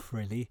myself,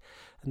 really.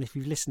 And if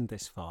you've listened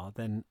this far,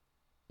 then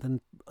I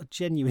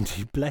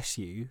genuinely bless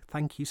you.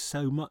 Thank you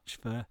so much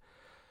for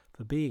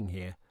being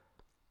here.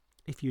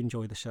 If you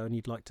enjoy the show and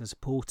you'd like to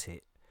support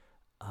it,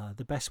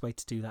 the best way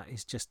to do that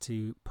is just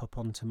to pop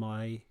onto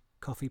my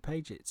Ko-fi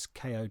page. It's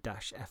ko-fi.com/Tim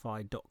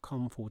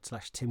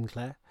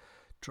Clare.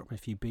 Drop me a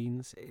few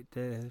beans.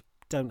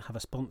 Don't have a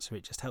sponsor.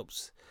 It just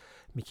helps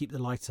me keep the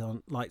lights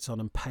on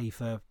and pay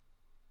for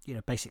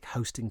basic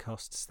hosting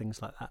costs,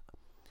 things like that.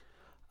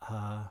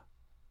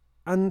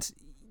 And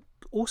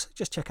also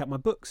just check out my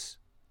books,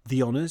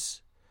 The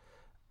Honours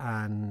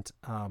and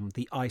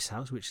The Ice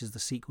House, which is the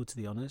sequel to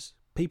The Honours.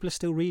 People are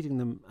still reading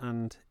them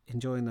and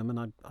enjoying them, and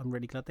I'm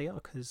really glad they are,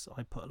 because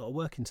I put a lot of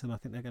work into them. I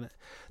think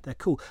they're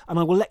cool, and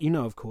I will let you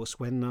know, of course,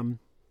 when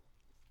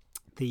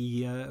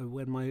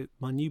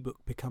my new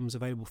book becomes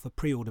available for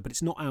pre-order. But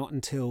it's not out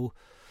until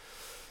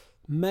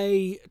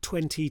May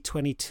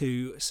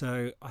 2022,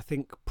 so I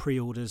think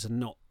pre-orders are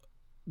not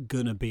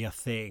gonna be a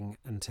thing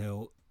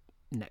until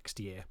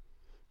next year.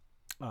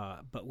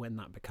 But when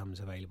that becomes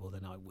available,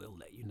 then I will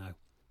let you know.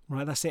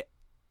 Right, that's it.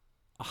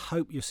 I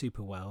hope you're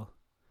super well.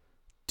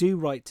 Do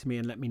write to me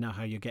and let me know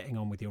how you're getting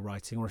on with your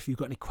writing, or if you've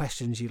got any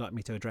questions you'd like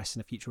me to address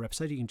in a future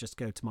episode, you can just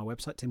go to my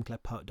website,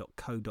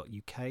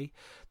 timclarepoet.co.uk.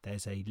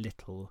 There's a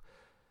little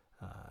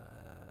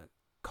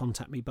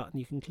contact me button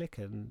you can click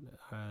and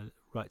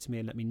write to me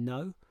and let me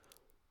know.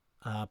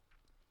 And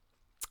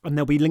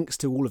there'll be links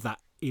to all of that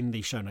in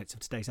the show notes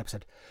of today's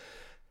episode.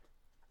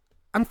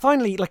 And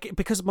finally,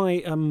 because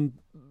my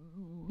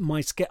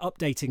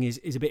updating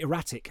is a bit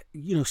erratic,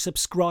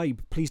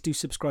 subscribe. Please do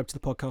subscribe to the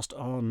podcast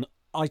on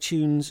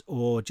iTunes,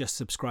 or just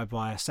subscribe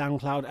via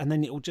SoundCloud, and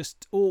then it'll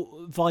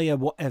or via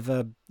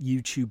whatever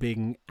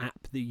podcasting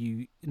app that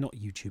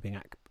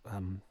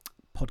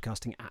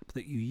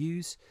you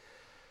use,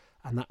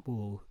 and that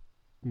will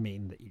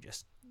mean that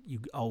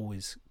you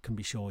always can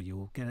be sure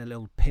you'll get a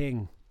little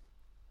ping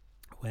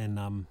when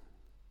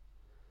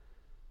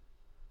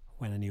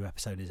a new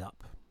episode is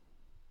up.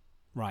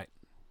 Right,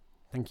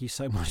 thank you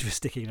so much for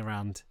sticking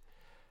around.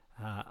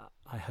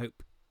 I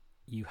hope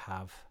you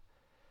have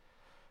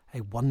a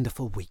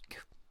wonderful week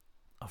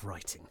of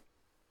writing.